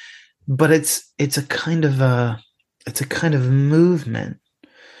that. But it's a kind of movement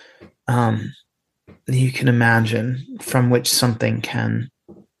you can imagine from which something can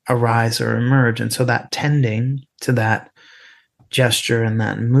arise or emerge. And so that tending to that gesture and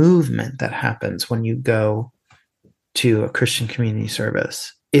that movement that happens when you go to a Christian community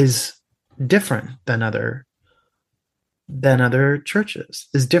service is different than other churches,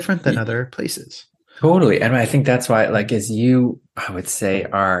 is different than other places. Totally. And I think that's why, as you, I would say,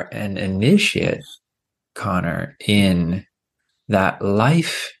 are an initiate, Connor, in that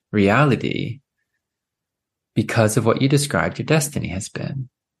life reality, because of what you described, your destiny has been.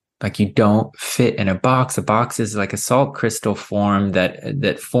 You don't fit in a box. A box is like a salt crystal form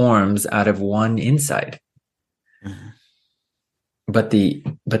that forms out of one insight. But the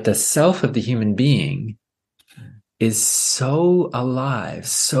self of the human being is so alive,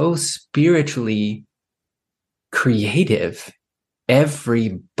 so spiritually creative.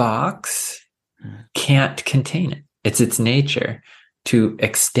 Every box can't contain it. It's its nature to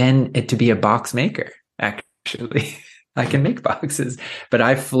extend it, to be a box maker, actually. I can make boxes, but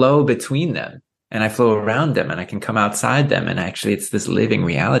I flow between them and I flow around them and I can come outside them. And actually it's this living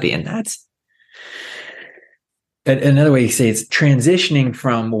reality. And that's another way you say it's transitioning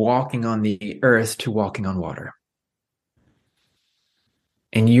from walking on the earth to walking on water.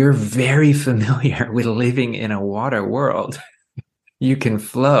 and you're very familiar with living in a water world, you can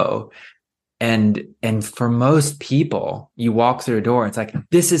flow. And for most people, you walk through a door, it's like,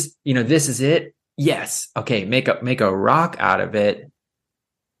 this is it. Yes. Okay. Make a rock out of it,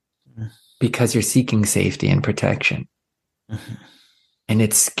 because you're seeking safety and protection. Mm-hmm. And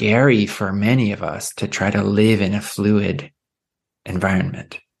it's scary for many of us to try to live in a fluid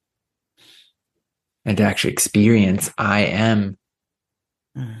environment and to actually experience I am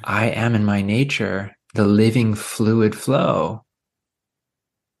in my nature the living fluid flow.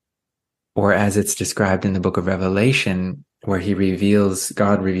 Or as it's described in the book of Revelation, where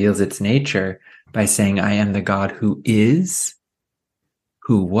God reveals its nature by saying, I am the God who is,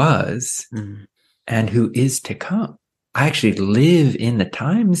 who was, and who is to come. I actually live in the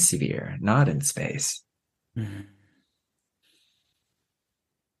time sphere, not in space. Mm-hmm.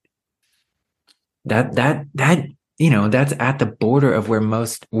 That that's at the border of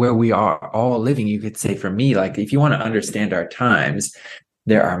where we are all living. You could say, for me, like, if you want to understand our times,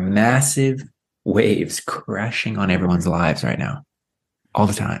 there are massive waves crashing on everyone's lives right now, all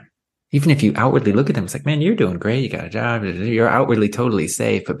the time. Even if you outwardly look at them, it's like, man, you're doing great. You got a job. You're outwardly totally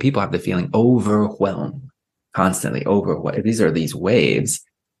safe. But people have the feeling overwhelmed, constantly overwhelmed. These are these waves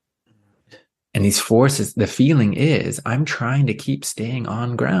and these forces. The feeling is, I'm trying to keep staying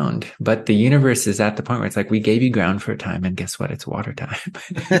on ground. But the universe is at the point where it's like, we gave you ground for a time, and guess what? It's water time.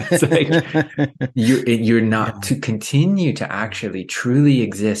 It's like, you're not, to continue to actually truly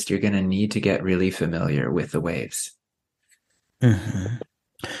exist, you're going to need to get really familiar with the waves. Mm-hmm.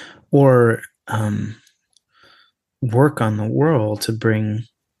 Or work on the world to bring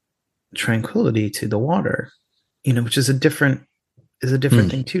tranquility to the water, which is a different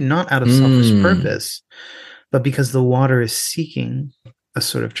thing too, not out of selfish purpose, but because the water is seeking a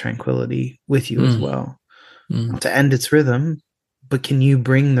sort of tranquility with you as well, to end its rhythm. But can you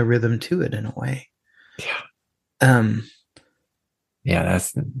bring the rhythm to it in a way?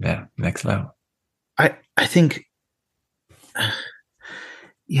 That's next level. I think,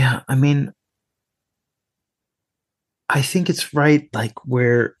 I mean, I think it's right, like,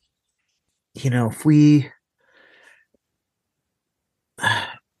 where, if we,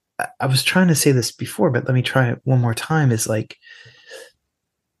 I was trying to say this before, but let me try it one more time, is like,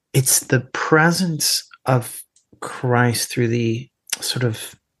 it's the presence of Christ through the sort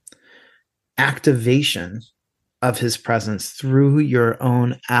of activation of his presence through your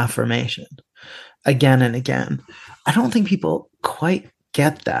own affirmation again and again. I don't think people quite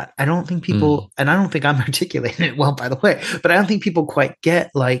get that. I don't think people, and I don't think I'm articulating it well, by the way, but I don't think people quite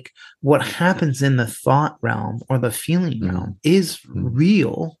get, like, what happens in the thought realm or the feeling realm is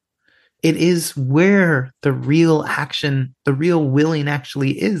real. It is where the real action, the real willing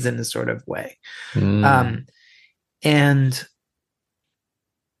actually is, in a sort of way. And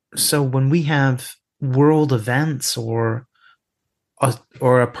so when we have world events or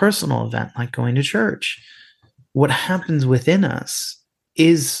a personal event like going to church, what happens within us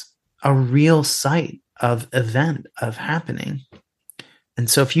is a real site of event, of happening. And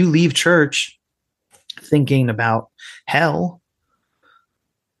so if you leave church thinking about hell,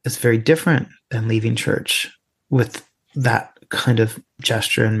 it's very different than leaving church with that kind of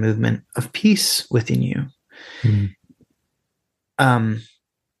gesture and movement of peace within you.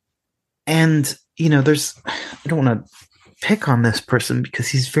 And, there's, I don't want to pick on this person because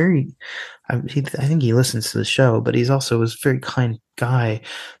he's very, I think he listens to the show, but he's also a very kind guy.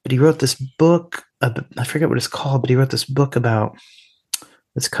 But he wrote this book, I forget what it's called, but he wrote this book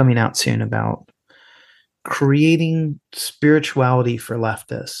that's coming out soon, about creating spirituality for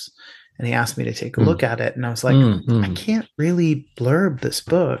leftists. And he asked me to take a look at it. And I was like, I can't really blurb this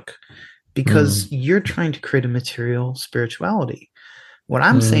book because you're trying to create a material spirituality. What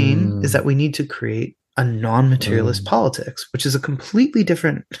I'm saying is that we need to create a non-materialist politics, which is a completely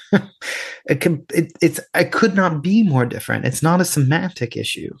different, it could not be more different. It's not a semantic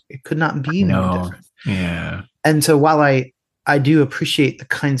issue. It could not be more different. Yeah. And so while I do appreciate the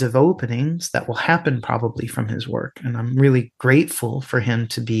kinds of openings that will happen probably from his work, and I'm really grateful for him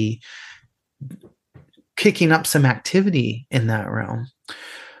to be kicking up some activity in that realm,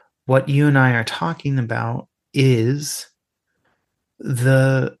 what you and I are talking about is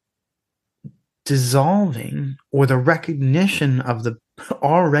the dissolving or the recognition of the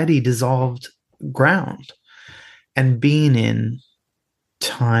already dissolved ground and being in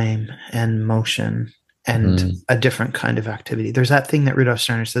time and motion and a different kind of activity. There's that thing that Rudolf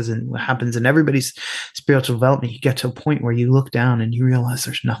Steiner says, and what happens in everybody's spiritual development, you get to a point where you look down and you realize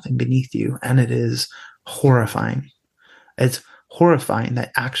there's nothing beneath you, and it is horrifying. It's horrifying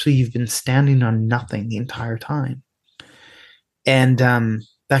that actually you've been standing on nothing the entire time. And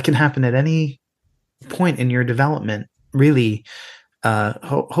that can happen at any point in your development, really.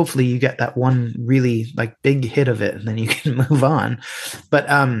 Hopefully you get that one really like big hit of it and then you can move on. But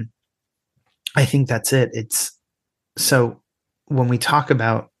I think that's it. It's so when we talk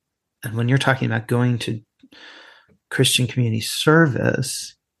about, and when you're talking about going to Christian community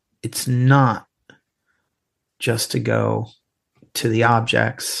service, it's not just to go to the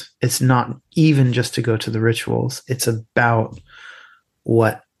objects. It's not even just to go to the rituals. It's about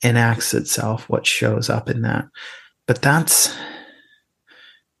what enacts itself, what shows up in that. But that's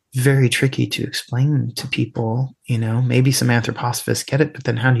very tricky to explain to people. Maybe some anthroposophists get it, but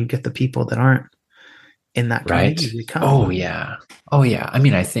then how do you get the people that aren't in that community to come? Oh yeah. I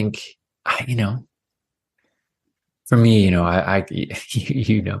mean, I think, for me, I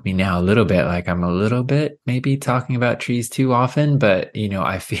you know me now a little bit, like I'm a little bit maybe talking about trees too often, but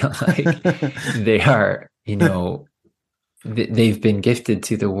I feel like they are, they've been gifted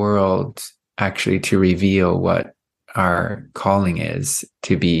to the world actually to reveal what our calling is,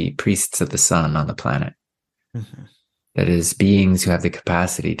 to be priests of the sun on the planet. Mm-hmm. That is, beings who have the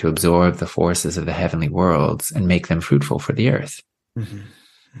capacity to absorb the forces of the heavenly worlds and make them fruitful for the earth. Mm-hmm.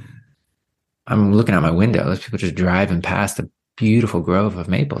 I'm looking out my window. There's people just driving past a beautiful grove of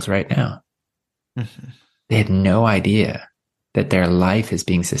maples right now. Mm-hmm. They had no idea that their life is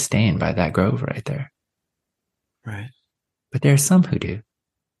being sustained by that grove right there. Right. But there are some who do.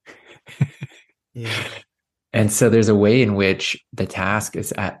 Yeah. And so there's a way in which the task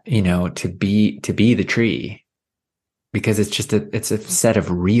is, to be the tree, because it's a set of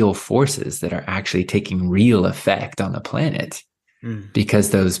real forces that are actually taking real effect on the planet.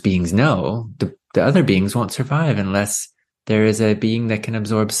 Because those beings know the other beings won't survive unless there is a being that can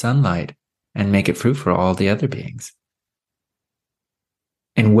absorb sunlight and make it fruit for all the other beings.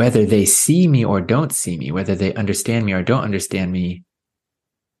 And whether they see me or don't see me, whether they understand me or don't understand me,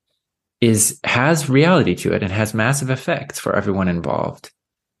 has reality to it and has massive effects for everyone involved.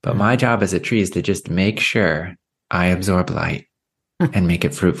 But my job as a tree is to just make sure I absorb light and make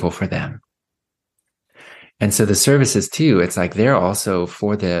it fruitful for them. And so the services too, it's like they're also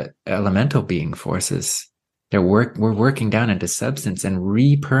for the elemental being forces. We're working down into substance and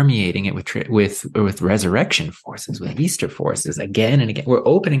re-permeating it with resurrection forces, with Easter forces again and again. We're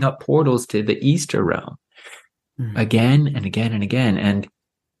opening up portals to the Easter realm again and again and again. And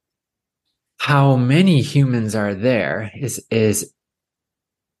how many humans are there is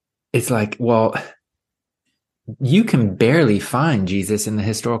it's like, well, you can barely find Jesus in the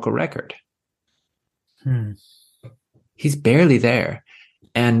historical record. He's barely there.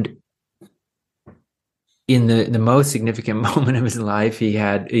 And in the most significant moment of his life, he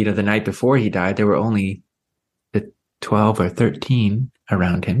had, the night before he died, there were only the 12 or 13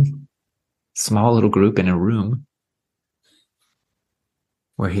 around him, small little group in a room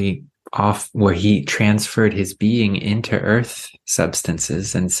where he transferred his being into earth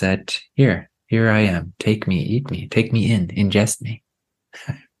substances and said, here I am, take me, eat me, take me in, ingest me.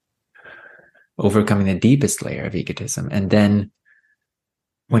 Overcoming the deepest layer of egotism. And then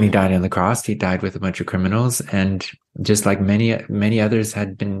when he died on the cross, he died with a bunch of criminals, and just like many others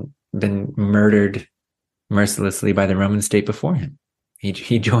had been murdered mercilessly by the Roman state before him.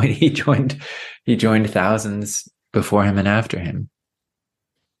 He joined thousands before him and after him.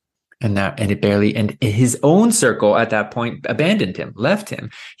 And his own circle at that point abandoned him, left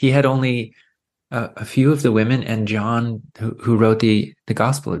him. He had only a few of the women, and John, who wrote the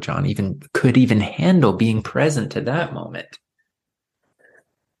Gospel of John, could even handle being present to that moment.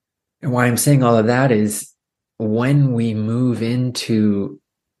 And why I'm saying all of that is, when we move into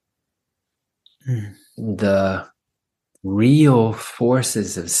the real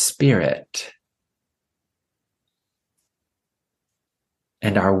forces of spirit,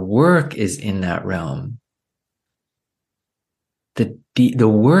 and our work is in that realm, the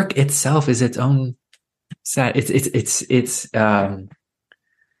work itself is its own set. It's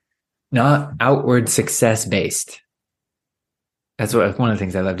not outward success based. That's one of the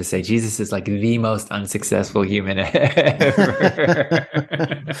things I love to say. Jesus is like the most unsuccessful human ever.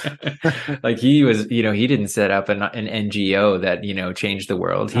 Like he was, he didn't set up an NGO that, changed the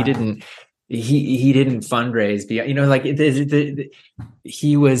world. He didn't fundraise beyond,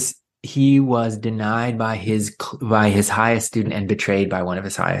 he was denied by his highest student and betrayed by one of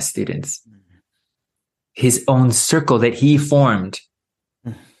his highest students. His own circle that he formed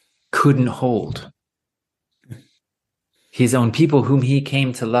couldn't hold. His own people, whom he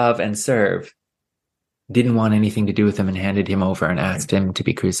came to love and serve, didn't want anything to do with him and handed him over and asked him to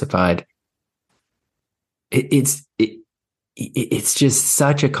be crucified. It's just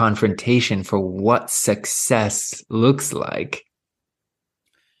such a confrontation for what success looks like.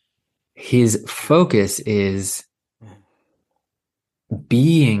 his focus is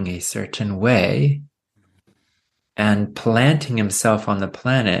being a certain way and planting himself on the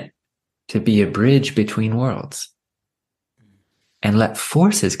planet to be a bridge between worlds and let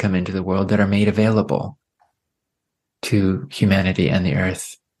forces come into the world that are made available to humanity and the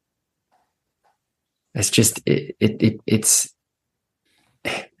earth. It's just, it's,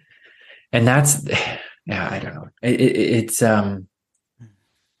 and that's, yeah, I don't know.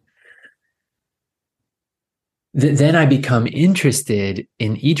 Then I become interested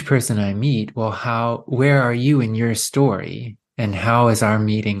in each person I meet. Well, where are you in your story? And how is our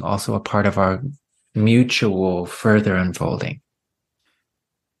meeting also a part of our mutual further unfolding?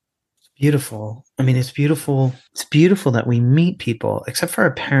 Beautiful. I mean, it's beautiful. It's beautiful that we meet people, except for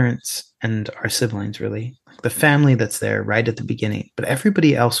our parents and our siblings, really. Like the family that's there right at the beginning. But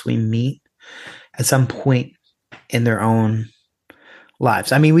everybody else we meet at some point in their own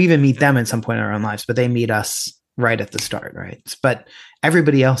lives. I mean, we even meet them at some point in our own lives, but they meet us right at the start, right? But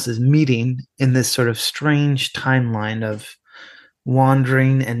everybody else is meeting in this sort of strange timeline of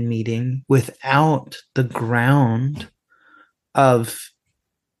wandering and meeting without the ground of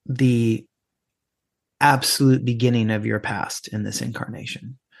the absolute beginning of your past in this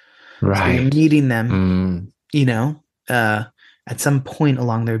incarnation. Right. So you're meeting them, at some point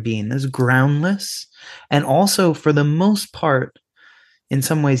along their being as groundless, and also for the most part, in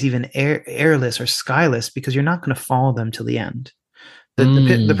some ways, even airless or skyless, because you're not going to follow them till the end.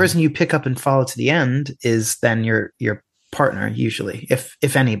 The person you pick up and follow to the end is then your partner, usually,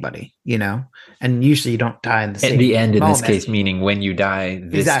 if anybody, and usually you don't die in the same at the end moment. In this case, meaning when you die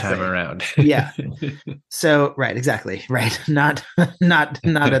this time around. Yeah. So right, exactly, right. Not at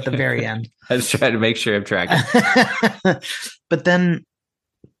the very end. I was trying to make sure I'm tracking. But then,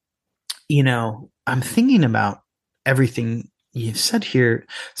 I'm thinking about everything you've said here.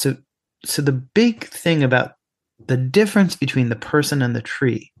 So the big thing about the difference between the person and the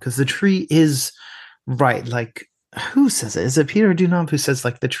tree, because the tree is right, like, who says it? Is it Peter Dunov who says,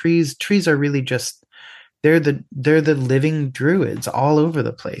 like, the trees are really just, they're the living druids all over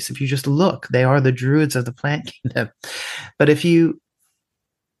the place. If you just look, they are the druids of the plant kingdom. But if you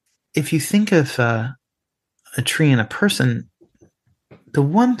think of a tree and a person, the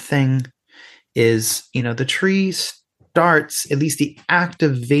one thing is, the tree starts, at least the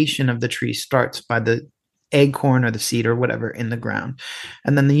activation of the tree starts by the acorn or the seed or whatever in the ground.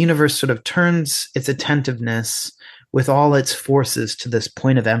 And then the universe sort of turns its attentiveness with all its forces to this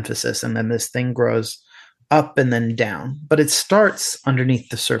point of emphasis. And then this thing grows up and then down. But it starts underneath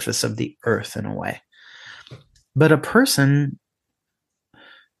the surface of the earth in a way. But a person,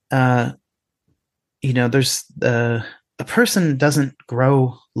 a person doesn't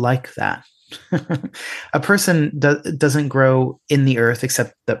grow like that. A person doesn't grow in the earth,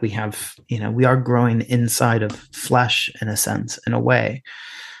 except that we are growing inside of flesh in a sense, in a way.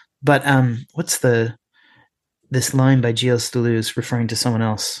 But what's this line by Gilles Deleuze referring to someone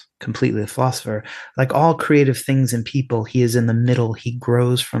else completely, a philosopher? Like all creative things in people, he is in the middle. He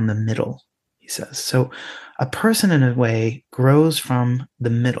grows from the middle, he says. So a person in a way grows from the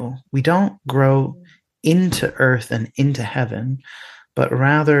middle. We don't grow into earth and into heaven, but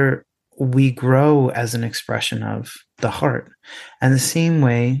rather we grow as an expression of the heart. And the same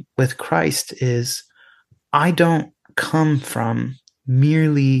way with Christ is, I don't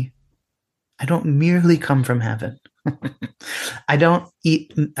merely come from heaven. I don't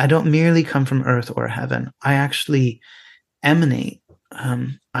merely come from earth or heaven. I actually emanate.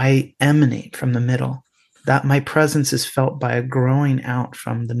 I emanate from the middle. That my presence is felt by a growing out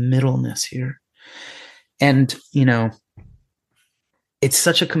from the middleness here. And, it's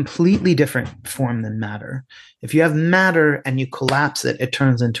such a completely different form than matter. If you have matter and you collapse it, it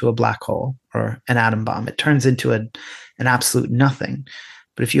turns into a black hole or an atom bomb. It turns into an absolute nothing.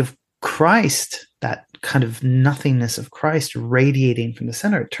 But if you have Christ, that kind of nothingness of Christ radiating from the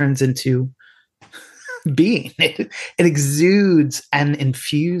center, it turns into being. It exudes and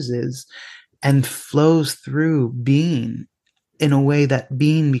infuses and flows through being in a way that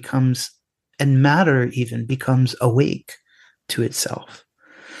being becomes, and matter even becomes, awake to itself.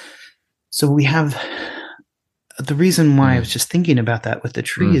 So we have the reason why I was just thinking about that with the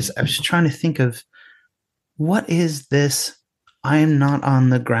tree is I was just trying to think of, what is this? I am not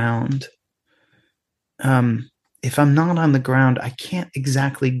on the ground. If I'm not on the ground, I can't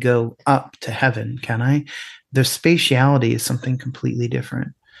exactly go up to heaven, can I? The spatiality is something completely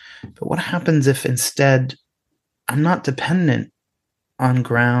different. But what happens if instead I'm not dependent on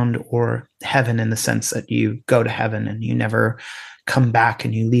ground or heaven in the sense that you go to heaven and you never come back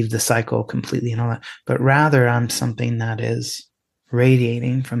and you leave the cycle completely and all that, but rather I'm something that is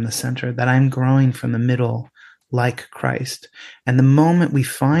radiating from the center, that I'm growing from the middle like Christ. And the moment we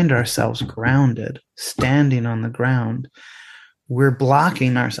find ourselves grounded, standing on the ground, we're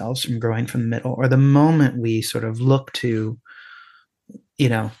blocking ourselves from growing from the middle. Or the moment we sort of look to,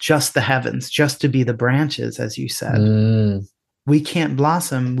 just the heavens, just to be the branches, as you said, we can't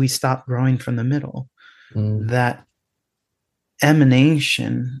blossom. We stop growing from the middle. That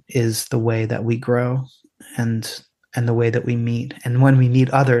emanation is the way that we grow and the way that we meet. And when we meet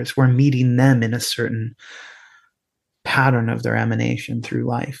others, we're meeting them in a certain pattern of their emanation through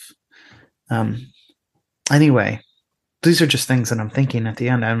life. Anyway, these are just things that I'm thinking at the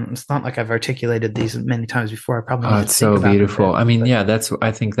end. It's not like I've articulated these many times before. I probably need to it's so think about beautiful. them,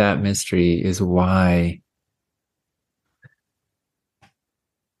 I think that mystery is why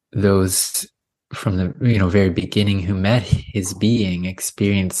those from the very beginning who met his being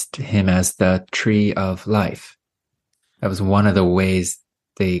experienced him as the tree of life. That was one of the ways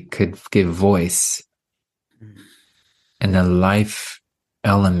they could give voice. And the life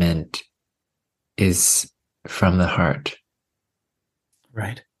element is from the heart.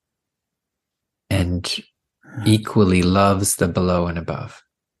 Right. And equally loves the below and above.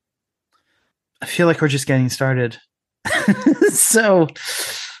 I feel like we're just getting started. So,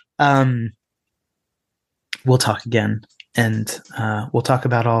 we'll talk again, and we'll talk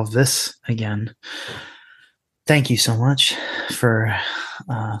about all of this again. Thank you so much for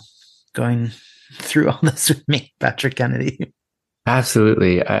going through all this with me, Patrick Kennedy.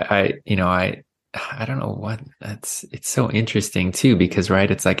 Absolutely. I don't know what it's so interesting too, because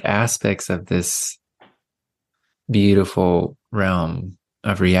it's like aspects of this beautiful realm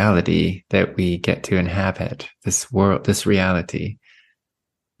of reality that we get to inhabit, this world, this reality,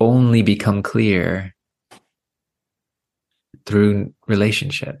 only become clear through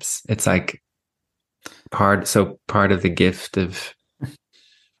relationships. It's like part of the gift of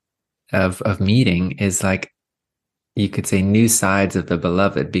meeting is, like, you could say, new sides of the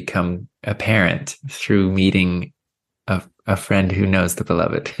beloved become apparent through meeting a friend who knows the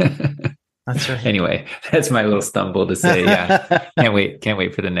beloved. That's right. Anyway, that's my little stumble to say, yeah, can't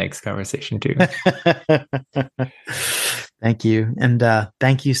wait for the next conversation too. Thank you. And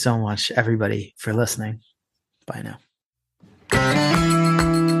thank you so much, everybody, for listening. Bye now.